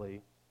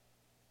consciously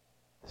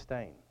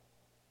disdain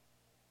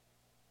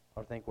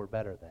or think we're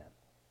better than?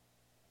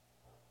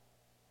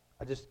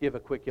 I'll just give a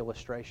quick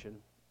illustration.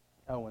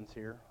 Owen's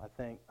here.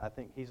 I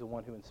think he's the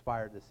one who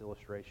inspired this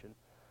illustration.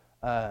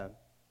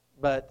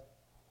 But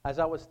as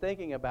I was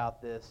thinking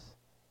about this,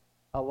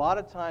 a lot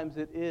of times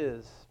it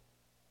is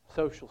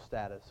social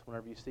status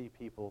whenever you see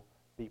people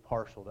be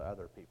partial to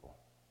other people.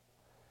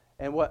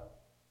 And what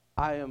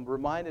I am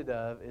reminded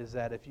of is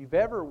that if you've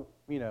ever,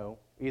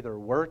 either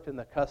worked in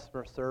the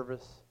customer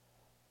service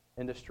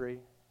industry,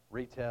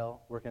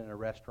 retail, working in a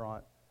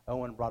restaurant.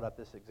 Owen brought up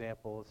this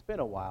example. It's been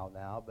a while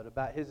now, but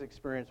about his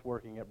experience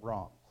working at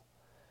Brahms.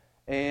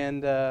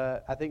 And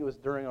I think it was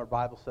during our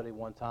Bible study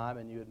one time,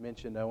 and you had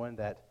mentioned, Owen,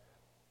 that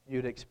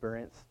you'd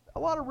experienced a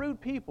lot of rude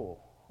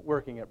people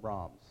working at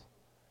Brahms.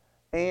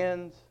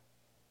 And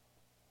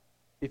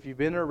if you've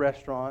been to a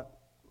restaurant,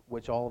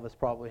 which all of us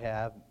probably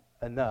have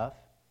enough,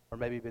 or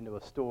maybe been to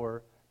a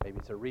store, maybe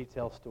it's a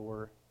retail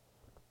store,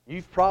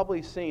 you've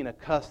probably seen a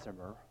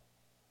customer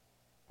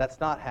that's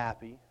not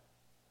happy.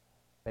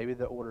 Maybe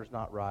the order's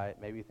not right.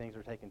 Maybe things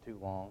are taking too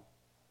long.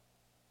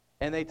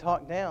 And they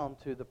talk down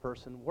to the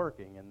person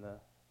working in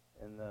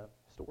the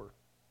store.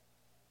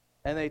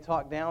 And they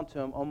talk down to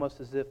them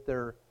almost as if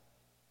they're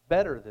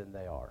better than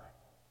they are.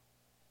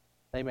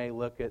 They may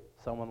look at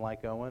someone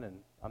like Owen, and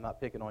I'm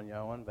not picking on you,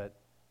 Owen, but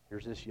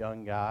here's this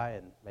young guy,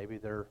 and maybe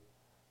they're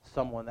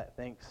someone that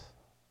thinks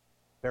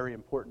very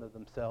important of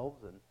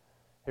themselves, and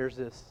here's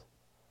this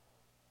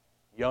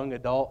young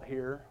adult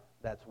here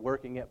that's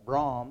working at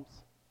Brahms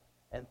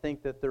and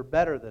think that they're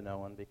better than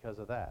Owen because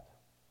of that.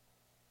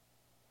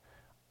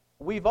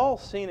 We've all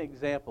seen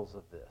examples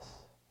of this,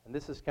 and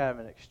this is kind of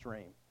an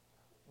extreme.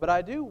 But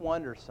I do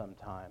wonder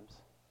sometimes,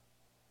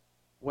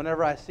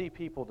 whenever I see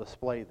people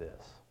display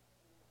this,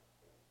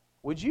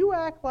 would you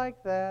act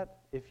like that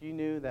if you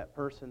knew that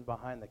person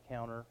behind the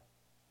counter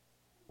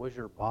was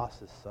your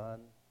boss's son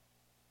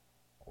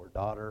or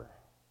daughter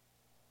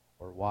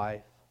or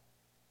wife?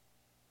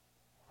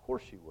 Of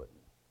course you wouldn't.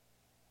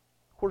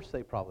 Of course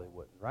they probably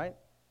wouldn't, right?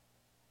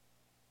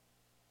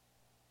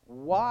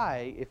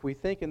 Why, if we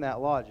think in that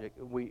logic,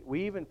 we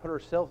even put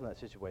ourselves in that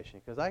situation?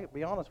 Because I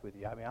be honest with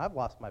you, I've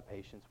lost my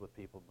patience with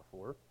people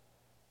before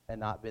and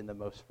not been the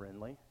most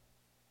friendly.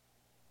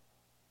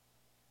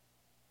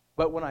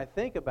 But when I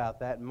think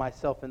about that and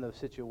myself in those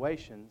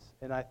situations,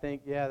 and I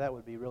think, yeah, that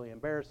would be really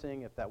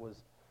embarrassing if that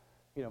was,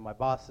 my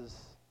boss's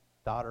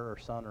daughter or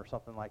son or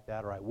something like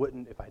that, or I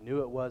wouldn't, if I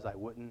knew it was, I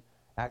wouldn't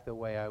act the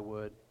way I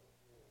would.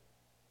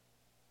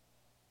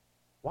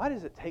 Why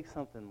does it take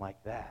something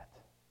like that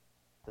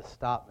to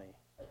stop me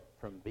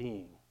from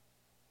being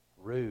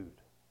rude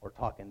or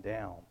talking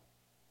down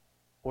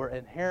or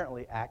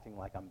inherently acting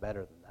like I'm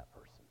better than that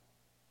person?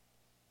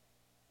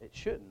 It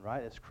shouldn't,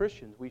 right? As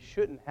Christians, we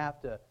shouldn't have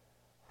to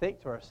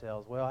think to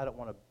ourselves, well, I don't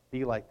want to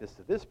be like this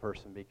to this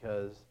person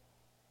because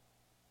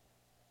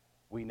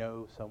we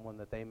know someone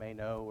that they may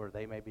know or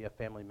they may be a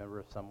family member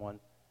of someone.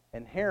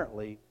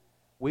 Inherently,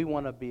 we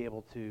want to be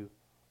able to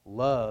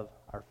love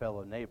our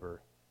fellow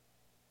neighbor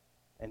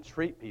and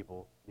treat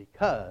people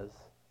because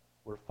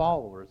we're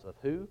followers of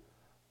who?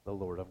 The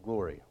Lord of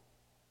glory.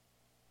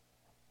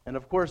 And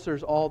of course,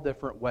 there's all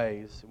different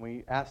ways. And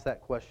we ask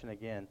that question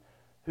again,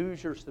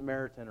 who's your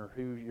Samaritan or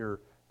who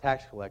your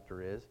tax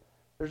collector is?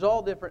 There's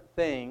all different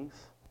things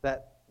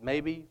that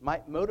maybe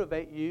might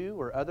motivate you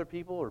or other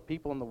people or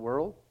people in the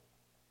world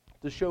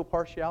to show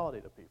partiality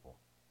to people.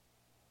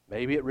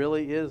 Maybe it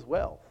really is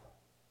wealth,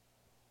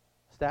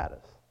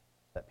 status,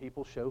 that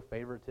people show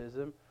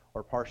favoritism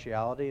or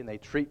partiality and they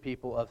treat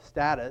people of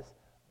status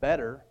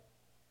better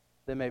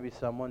than maybe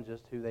someone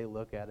just who they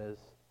look at as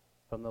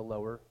from the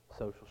lower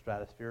social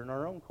stratosphere in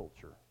our own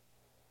culture.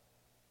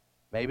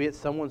 Maybe it's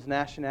someone's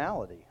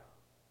nationality,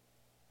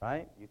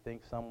 right? You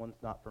think someone's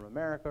not from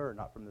America or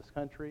not from this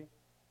country.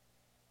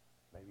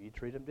 Maybe you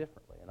treat them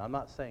differently. And I'm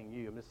not saying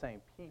you, I'm just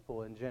saying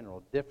people in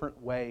general,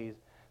 different ways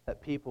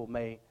that people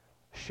may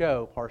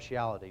show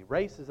partiality.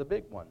 Race is a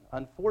big one.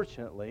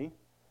 Unfortunately,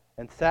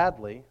 and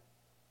sadly,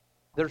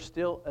 there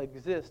still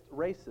exists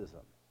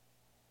racism.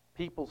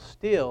 People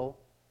still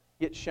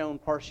get shown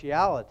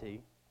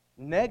partiality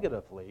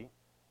negatively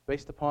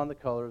based upon the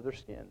color of their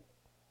skin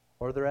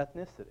or their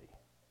ethnicity.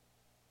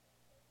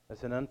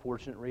 That's an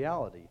unfortunate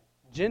reality.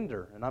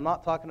 Gender, and I'm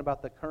not talking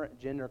about the current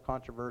gender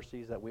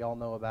controversies that we all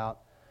know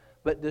about,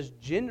 but does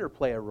gender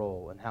play a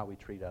role in how we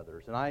treat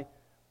others? And I,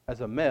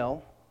 as a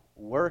male,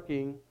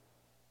 working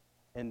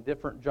in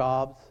different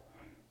jobs,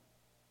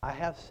 I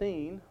have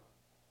seen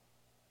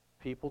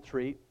people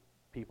treat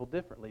people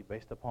differently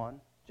based upon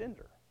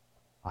gender.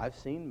 I've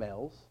seen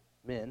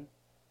men,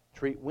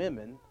 treat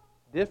women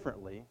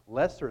differently,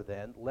 lesser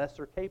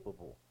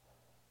capable,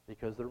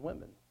 because they're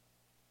women,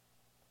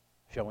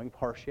 showing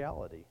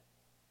partiality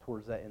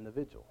towards that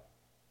individual.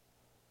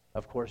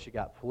 Of course, you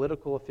got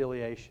political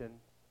affiliation,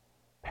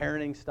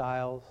 parenting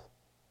styles,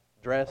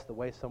 dress, the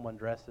way someone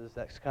dresses.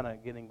 That's kind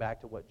of getting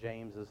back to what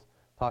James is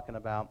talking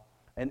about.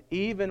 And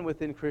even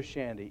within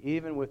Christianity,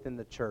 even within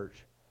the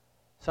church,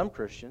 some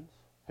Christians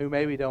who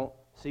maybe don't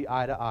see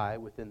eye to eye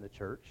within the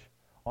church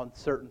on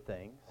certain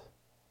things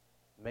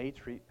may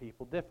treat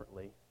people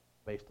differently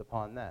based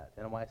upon that.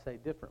 And when I say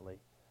differently,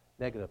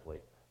 negatively,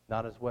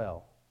 not as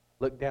well.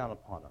 Look down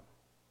upon them.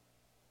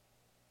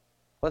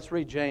 Let's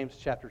read James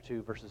chapter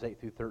 2, verses 8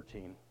 through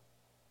 13.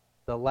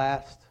 The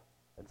last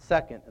and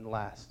second and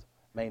last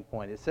main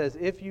point. It says,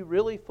 if you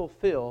really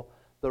fulfill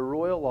the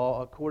royal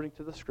law according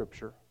to the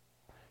Scripture,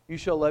 you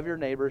shall love your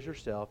neighbor as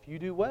yourself. You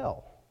do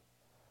well.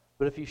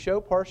 But if you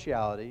show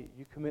partiality,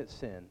 you commit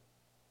sin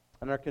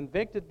and are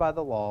convicted by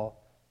the law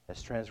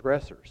as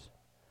transgressors.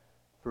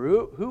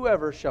 For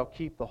whoever shall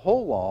keep the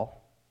whole law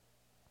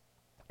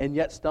and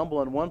yet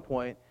stumble in one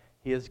point,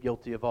 he is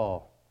guilty of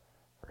all.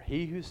 For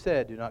he who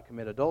said, do not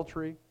commit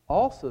adultery,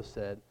 also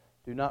said,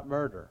 do not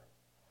murder.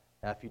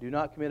 Now if you do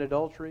not commit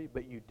adultery,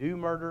 but you do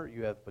murder,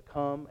 you have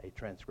become a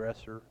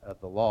transgressor of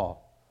the law.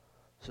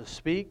 So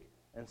speak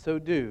and so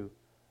do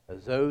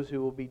as those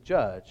who will be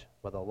judged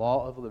by the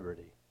law of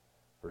liberty.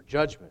 For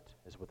judgment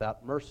is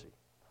without mercy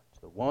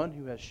to the one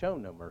who has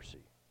shown no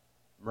mercy.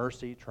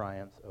 Mercy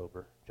triumphs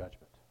over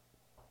judgment.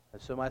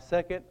 And so my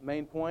second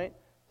main point,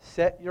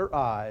 set your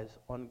eyes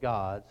on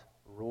God's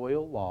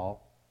royal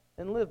law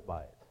and live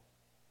by it.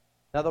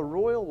 Now the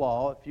royal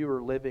law, if you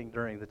were living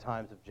during the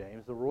times of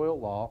James, the royal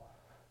law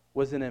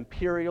was an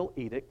imperial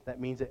edict.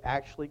 That means it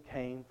actually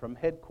came from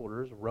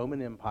headquarters,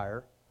 Roman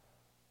Empire,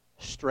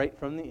 straight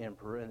from the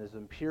emperor, and his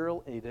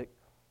imperial edict,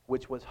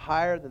 which was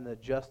higher than the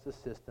justice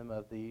system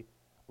of the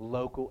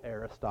local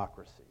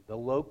aristocracy. The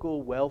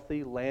local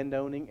wealthy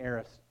landowning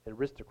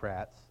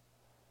aristocrats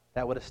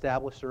that would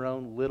establish their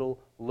own little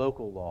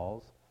local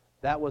laws.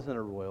 That wasn't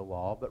a royal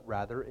law, but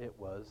rather it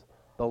was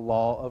the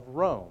law of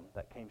Rome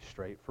that came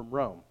straight from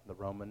Rome, the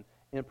Roman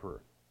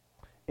emperor.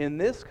 In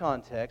this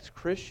context,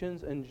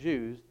 Christians and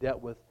Jews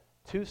dealt with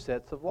two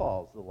sets of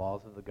laws, the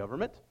laws of the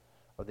government,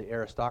 or the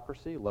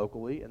aristocracy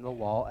locally, and the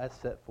law as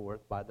set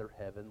forth by their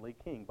heavenly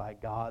king, by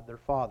God their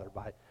Father,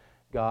 by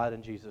God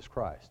and Jesus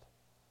Christ.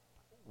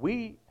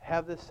 We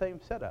have this same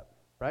setup,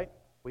 right?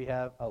 We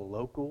have a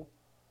local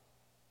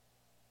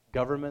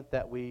government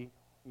that we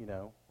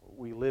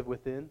live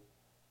within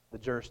the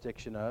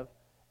jurisdiction of,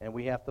 and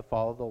we have to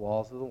follow the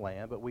laws of the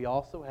land, but we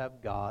also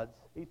have God's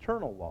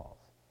eternal laws.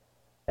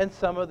 And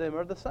some of them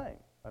are the same.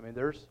 I mean,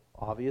 there's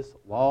obvious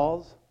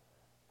laws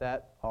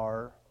that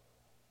are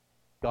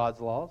God's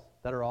laws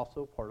that are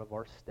also part of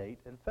our state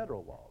and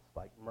federal laws,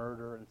 like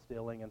murder and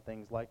stealing and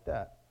things like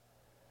that.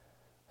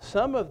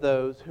 Some of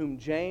those whom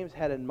James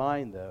had in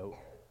mind, though,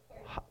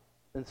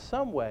 in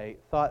some way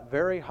thought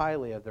very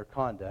highly of their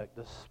conduct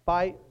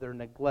despite their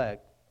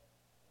neglect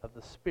of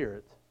the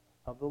spirit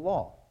of the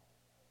law.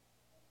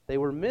 They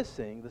were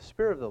missing the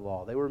spirit of the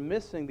law. They were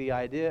missing the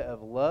idea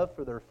of love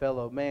for their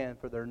fellow man,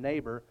 for their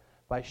neighbor,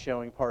 by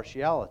showing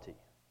partiality.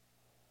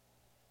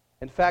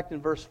 In fact,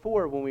 in verse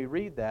 4, when we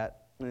read that,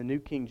 in the New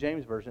King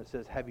James Version, it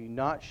says, have you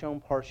not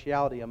shown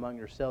partiality among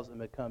yourselves and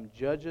become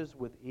judges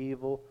with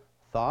evil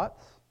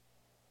thoughts?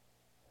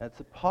 And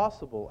it's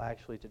possible,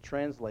 actually, to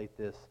translate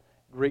this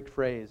Greek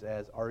phrase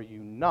as, are you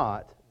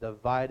not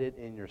divided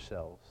in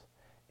yourselves?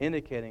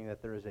 Indicating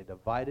that there is a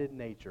divided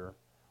nature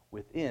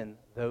within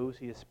those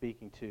he is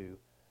speaking to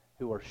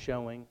who are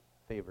showing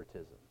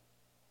favoritism.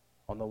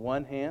 On the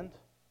one hand,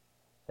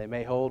 they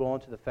may hold on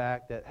to the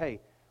fact that,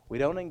 hey, we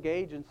don't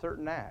engage in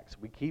certain acts.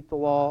 We keep the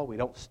law. We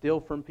don't steal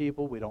from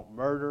people. We don't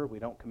murder. We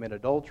don't commit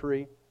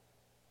adultery.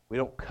 We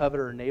don't covet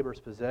our neighbor's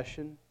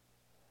possession.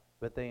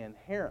 But they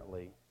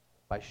inherently,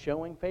 by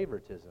showing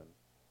favoritism,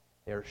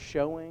 they are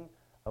showing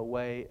a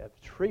way of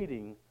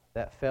treating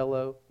that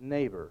fellow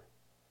neighbor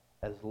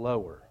as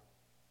lower.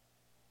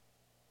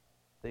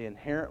 They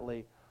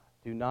inherently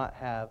do not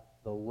have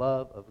the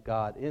love of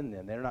God in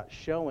them. They're not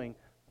showing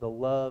the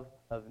love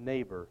of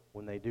neighbor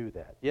when they do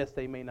that. Yes,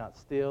 they may not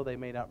steal, they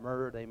may not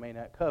murder, they may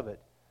not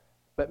covet.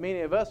 But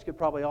many of us could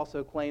probably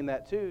also claim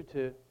that too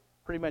to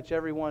pretty much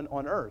everyone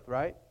on earth,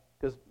 right?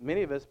 Because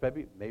many of us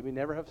maybe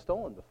never have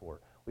stolen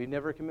before. We've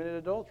never committed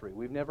adultery.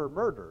 We've never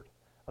murdered,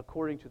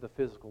 according to the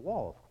physical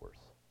law, of course.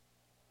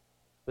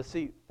 But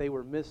see, they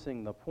were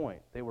missing the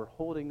point. They were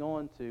holding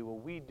on to, well,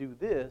 we do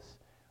this,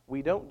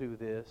 we don't do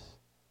this,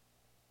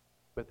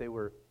 but they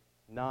were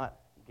not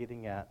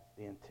getting at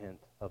the intent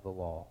of the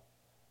law,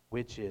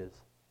 which is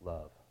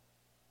love.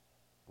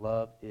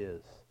 Love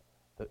is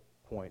the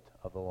point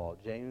of the law.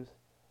 James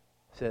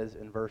says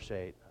in verse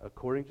 8,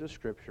 according to the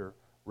Scripture,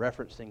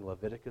 referencing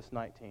Leviticus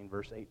 19,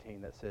 verse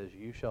 18, that says,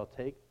 you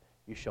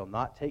shall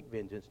not take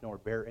vengeance nor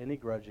bear any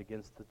grudge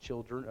against the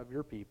children of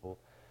your people,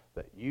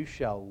 but you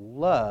shall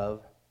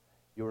love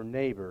your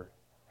neighbor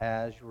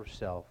as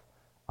yourself.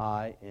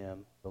 I am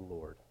the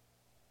Lord.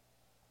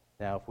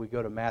 Now, if we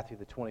go to Matthew,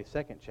 the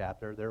 22nd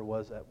chapter, there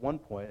was at one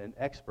point an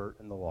expert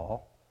in the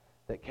law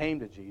that came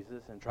to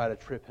Jesus and tried to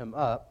trip him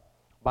up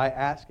by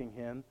asking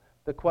him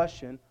the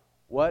question,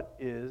 what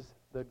is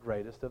the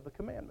greatest of the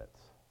commandments?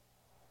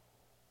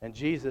 And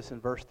Jesus,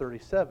 in verse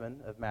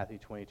 37 of Matthew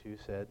 22,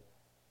 said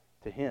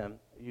to him,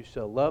 you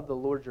shall love the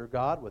Lord your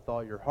God with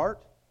all your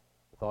heart,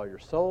 with all your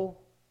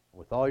soul, and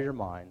with all your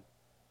mind.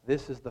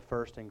 This is the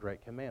first and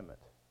great commandment.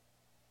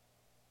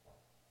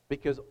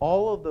 Because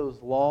all of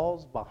those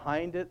laws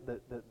behind it,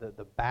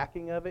 the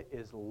backing of it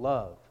is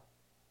love.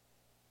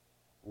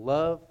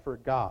 Love for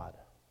God.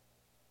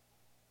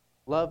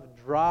 Love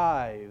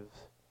drives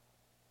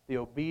the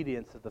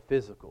obedience of the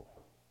physical.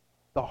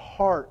 The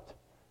heart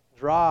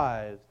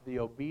drives the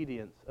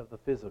obedience of the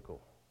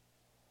physical.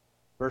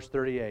 Verse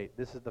 38,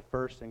 this is the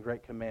first and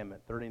great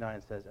commandment.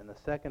 39 says, and the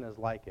second is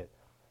like it.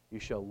 You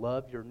shall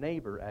love your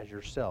neighbor as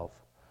yourself.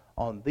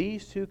 On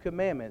these two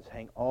commandments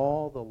hang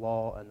all the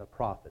law and the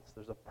prophets.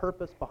 There's a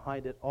purpose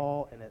behind it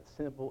all, and it's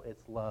simple.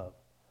 It's love.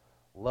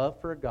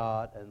 Love for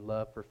God and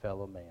love for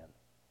fellow man.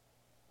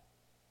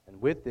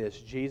 And with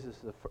this, Jesus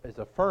is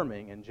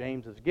affirming, and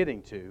James is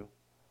getting to,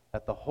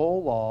 that the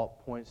whole law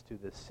points to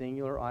this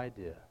singular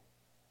idea.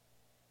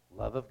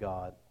 Love of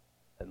God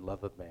and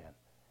love of man.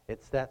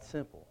 It's that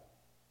simple.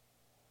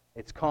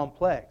 It's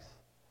complex,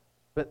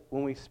 but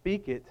when we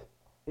speak it,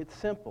 it's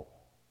simple.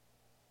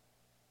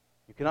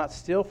 You cannot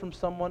steal from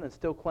someone and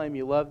still claim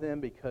you love them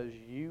because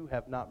you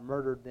have not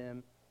murdered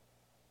them.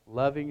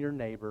 Loving your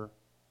neighbor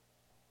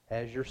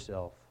as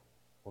yourself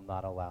will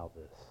not allow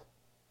this.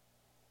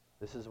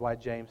 This is why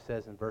James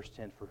says in verse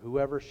 10, for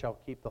whoever shall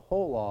keep the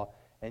whole law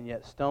and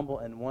yet stumble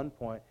in one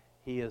point,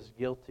 he is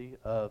guilty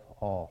of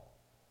all.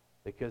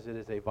 Because it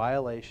is a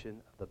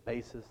violation of the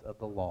basis of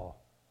the law,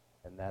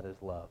 and that is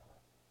love.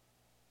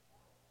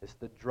 It's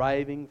the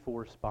driving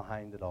force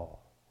behind it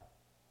all.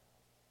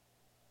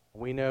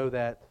 We know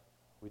that,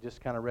 we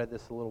just kind of read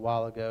this a little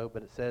while ago,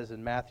 but it says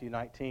in Matthew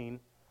 19,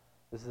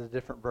 this is a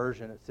different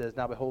version, it says,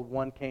 now behold,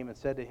 one came and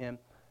said to him,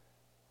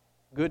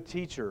 good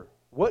teacher,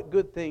 what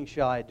good thing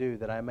shall I do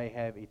that I may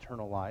have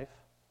eternal life?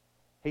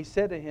 He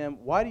said to him,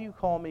 why do you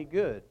call me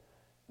good?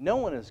 No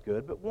one is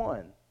good but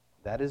one,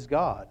 that is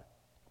God.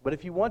 But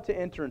if you want to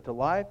enter into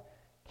life,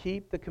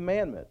 keep the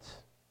commandments.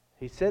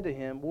 He said to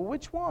him, well,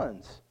 which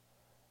ones?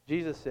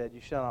 Jesus said,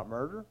 you shall not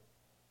murder,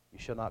 you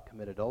shall not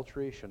commit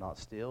adultery, you shall not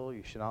steal,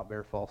 you shall not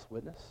bear false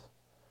witness.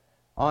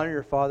 Honor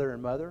your father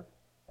and mother,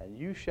 and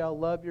you shall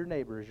love your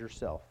neighbor as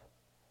yourself.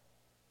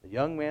 The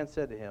young man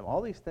said to him,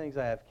 all these things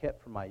I have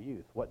kept from my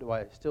youth. What do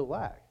I still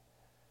lack?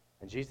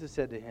 And Jesus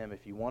said to him,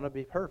 if you want to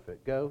be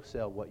perfect, go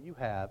sell what you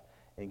have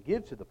and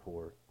give to the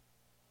poor,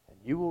 and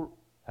you will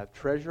have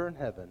treasure in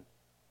heaven,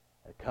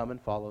 and come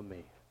and follow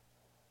me.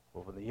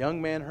 Well, when the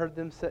young man heard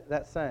them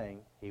that saying,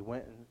 he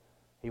went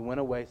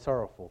away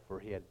sorrowful, for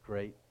he had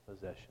great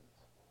possessions.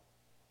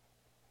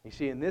 You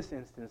see, in this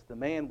instance, the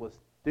man was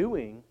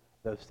doing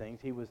those things.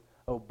 He was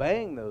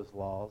obeying those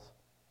laws,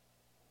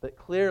 but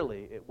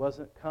clearly it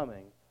wasn't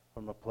coming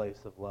from a place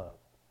of love.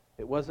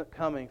 It wasn't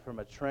coming from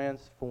a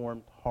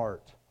transformed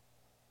heart.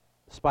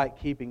 Despite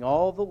keeping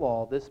all of the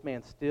law, this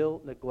man still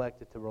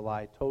neglected to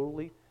rely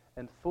totally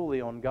and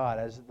fully on God.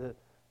 As the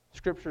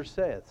Scripture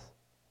says,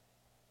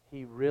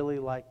 he really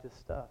liked his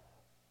stuff,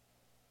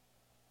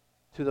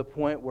 to the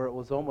point where it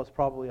was almost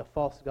probably a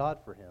false god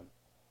for him.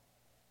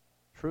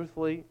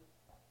 Truthfully,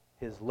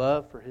 his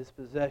love for his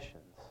possessions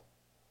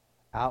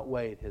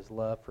outweighed his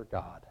love for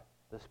God,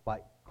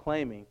 despite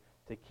claiming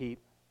to keep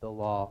the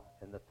law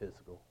in the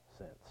physical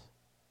sense.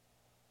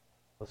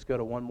 Let's go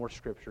to one more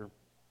scripture.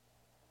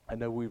 I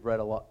know we've read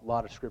a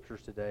lot of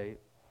scriptures today,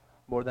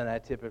 more than I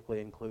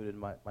typically include in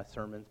my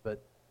sermons,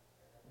 but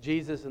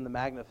Jesus in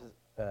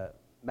the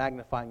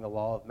magnifying the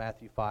law of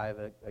Matthew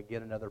 5,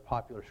 again another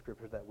popular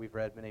scripture that we've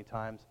read many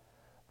times.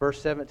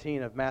 Verse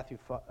 17 of Matthew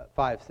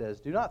 5 says,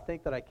 do not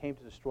think that I came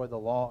to destroy the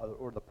law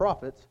or the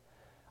prophets.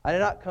 I did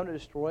not come to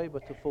destroy,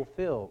 but to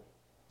fulfill.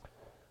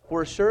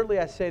 For assuredly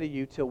I say to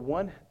you,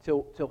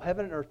 till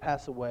heaven and earth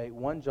pass away,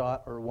 one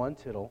jot or one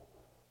tittle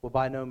will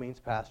by no means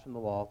pass from the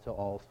law till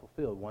all is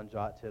fulfilled. One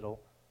jot, tittle,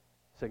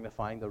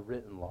 signifying the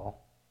written law.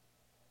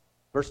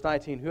 Verse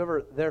 19,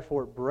 whoever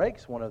therefore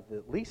breaks one of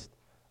the least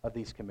of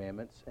these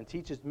commandments and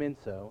teaches men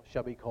so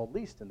shall be called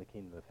least in the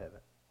kingdom of heaven.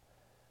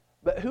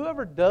 But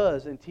whoever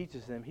does and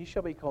teaches them, he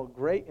shall be called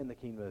great in the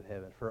kingdom of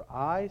heaven. For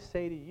I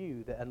say to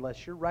you that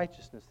unless your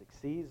righteousness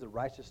exceeds the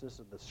righteousness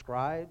of the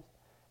scribes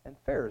and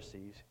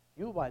Pharisees,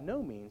 you will by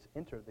no means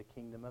enter the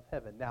kingdom of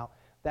heaven. Now,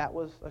 that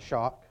was a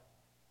shock.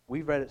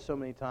 We've read it so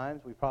many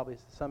times, we probably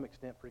to some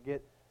extent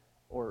forget,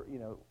 or,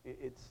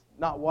 it's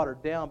not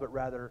watered down, but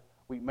rather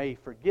we may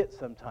forget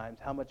sometimes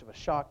how much of a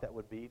shock that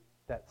would be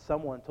that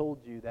someone told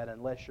you that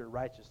unless your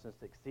righteousness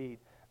exceed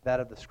that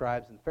of the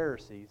scribes and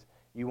Pharisees,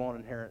 you won't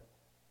inherit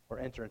or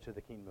enter into the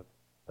kingdom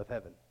of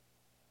heaven.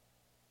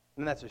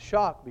 And that's a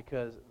shock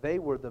because they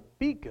were the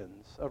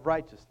beacons of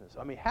righteousness.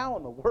 I mean, how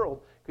in the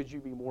world could you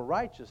be more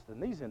righteous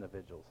than these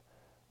individuals?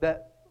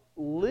 That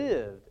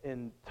lived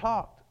and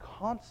talked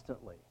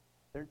constantly,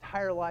 their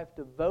entire life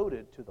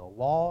devoted to the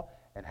law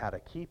and how to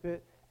keep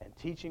it, and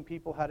teaching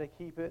people how to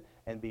keep it,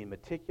 and being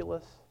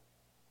meticulous.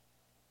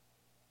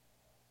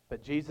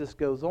 But Jesus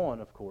goes on,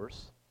 of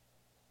course,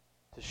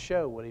 to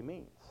show what he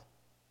means.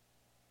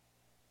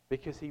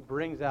 Because he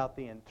brings out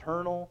the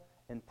internal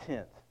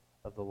intent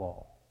of the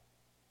law.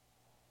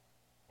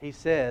 He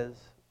says,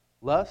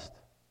 lust,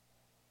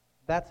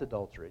 that's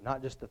adultery,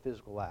 not just the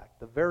physical act.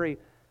 The very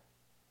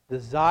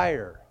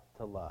desire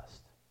to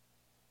lust,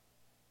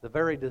 the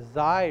very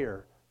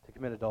desire to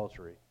commit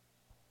adultery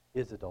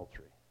is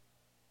adultery.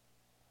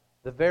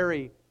 The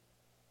very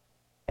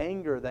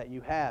anger that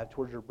you have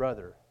towards your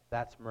brother,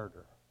 that's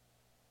murder.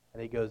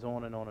 And he goes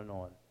on and on and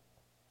on.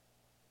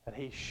 And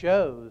he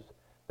shows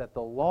that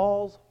the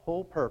law's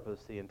whole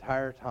purpose the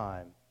entire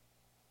time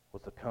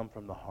was to come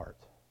from the heart.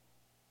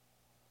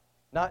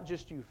 Not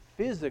just you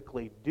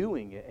physically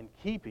doing it and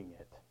keeping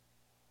it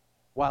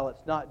while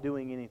it's not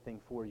doing anything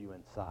for you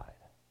inside.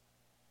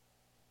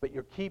 But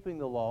you're keeping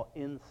the law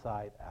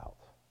inside out.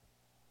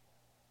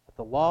 That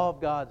the law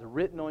of God's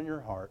written on your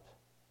heart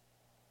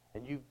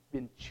and you've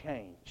been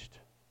changed.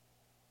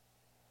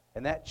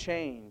 And that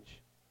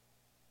change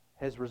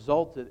has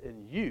resulted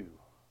in you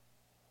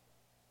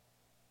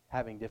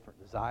having different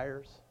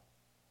desires,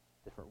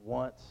 different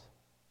wants.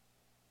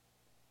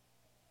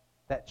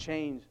 That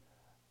change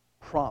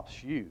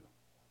prompts you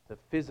to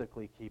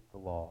physically keep the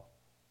law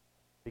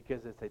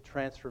because it's a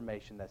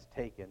transformation that's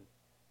taken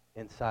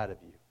inside of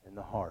you, in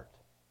the heart.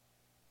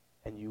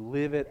 And you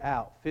live it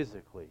out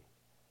physically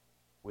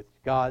with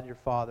God your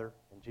Father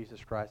and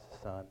Jesus Christ the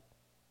Son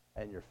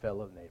and your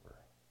fellow neighbor,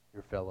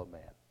 your fellow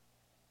man.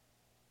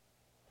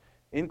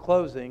 In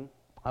closing,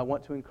 I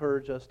want to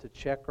encourage us to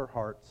check our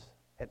hearts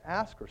and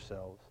ask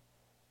ourselves,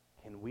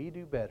 can we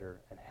do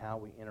better in how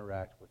we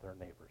interact with our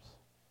neighbors?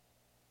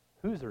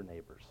 Who's our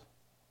neighbors?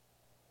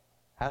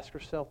 Ask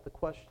yourself the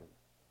question,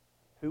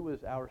 who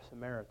is our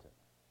Samaritan?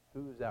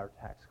 Who is our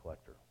tax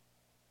collector?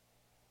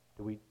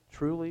 Do we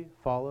truly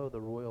follow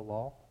the royal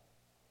law?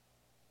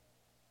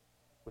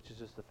 Which is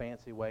just a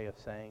fancy way of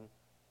saying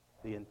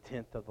the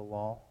intent of the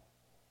law,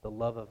 the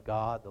love of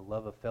God, the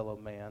love of fellow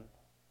man.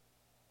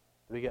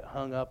 Do we get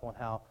hung up on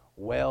how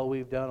well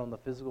we've done on the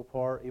physical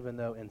part, even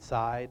though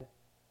inside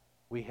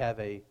we have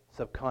a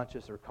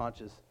subconscious or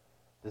conscious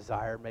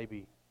desire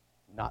maybe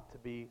not to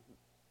do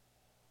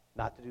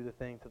the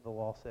things that the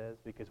law says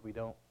because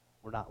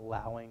we're not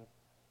allowing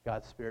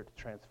God's Spirit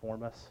to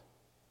transform us?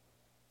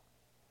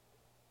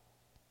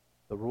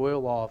 The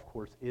royal law, of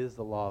course, is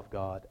the law of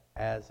God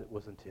as it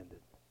was intended.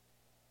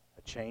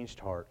 A changed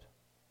heart,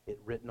 it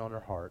written on our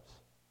hearts,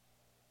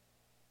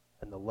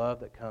 and the love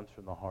that comes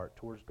from the heart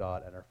towards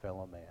God and our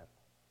fellow man.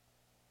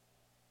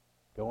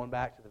 Going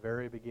back to the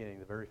very beginning,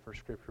 the very first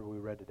scripture we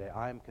read today,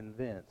 I am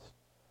convinced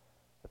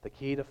that the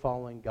key to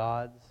following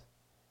God's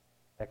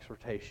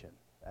exhortation,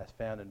 as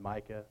found in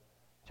Micah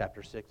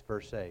chapter 6,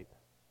 verse 8,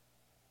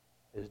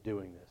 is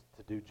doing this.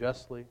 To do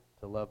justly,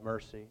 to love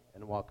mercy,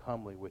 and walk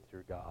humbly with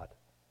your God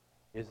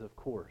is, of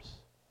course,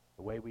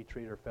 the way we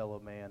treat our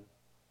fellow man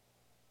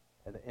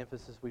and the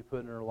emphasis we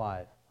put in our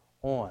life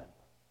on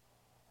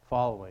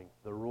following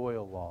the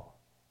royal law,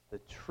 the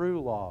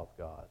true law of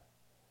God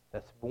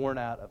that's born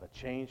out of a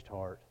changed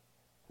heart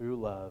through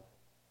love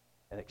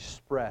and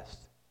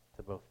expressed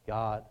to both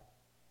God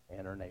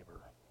and our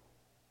neighbor.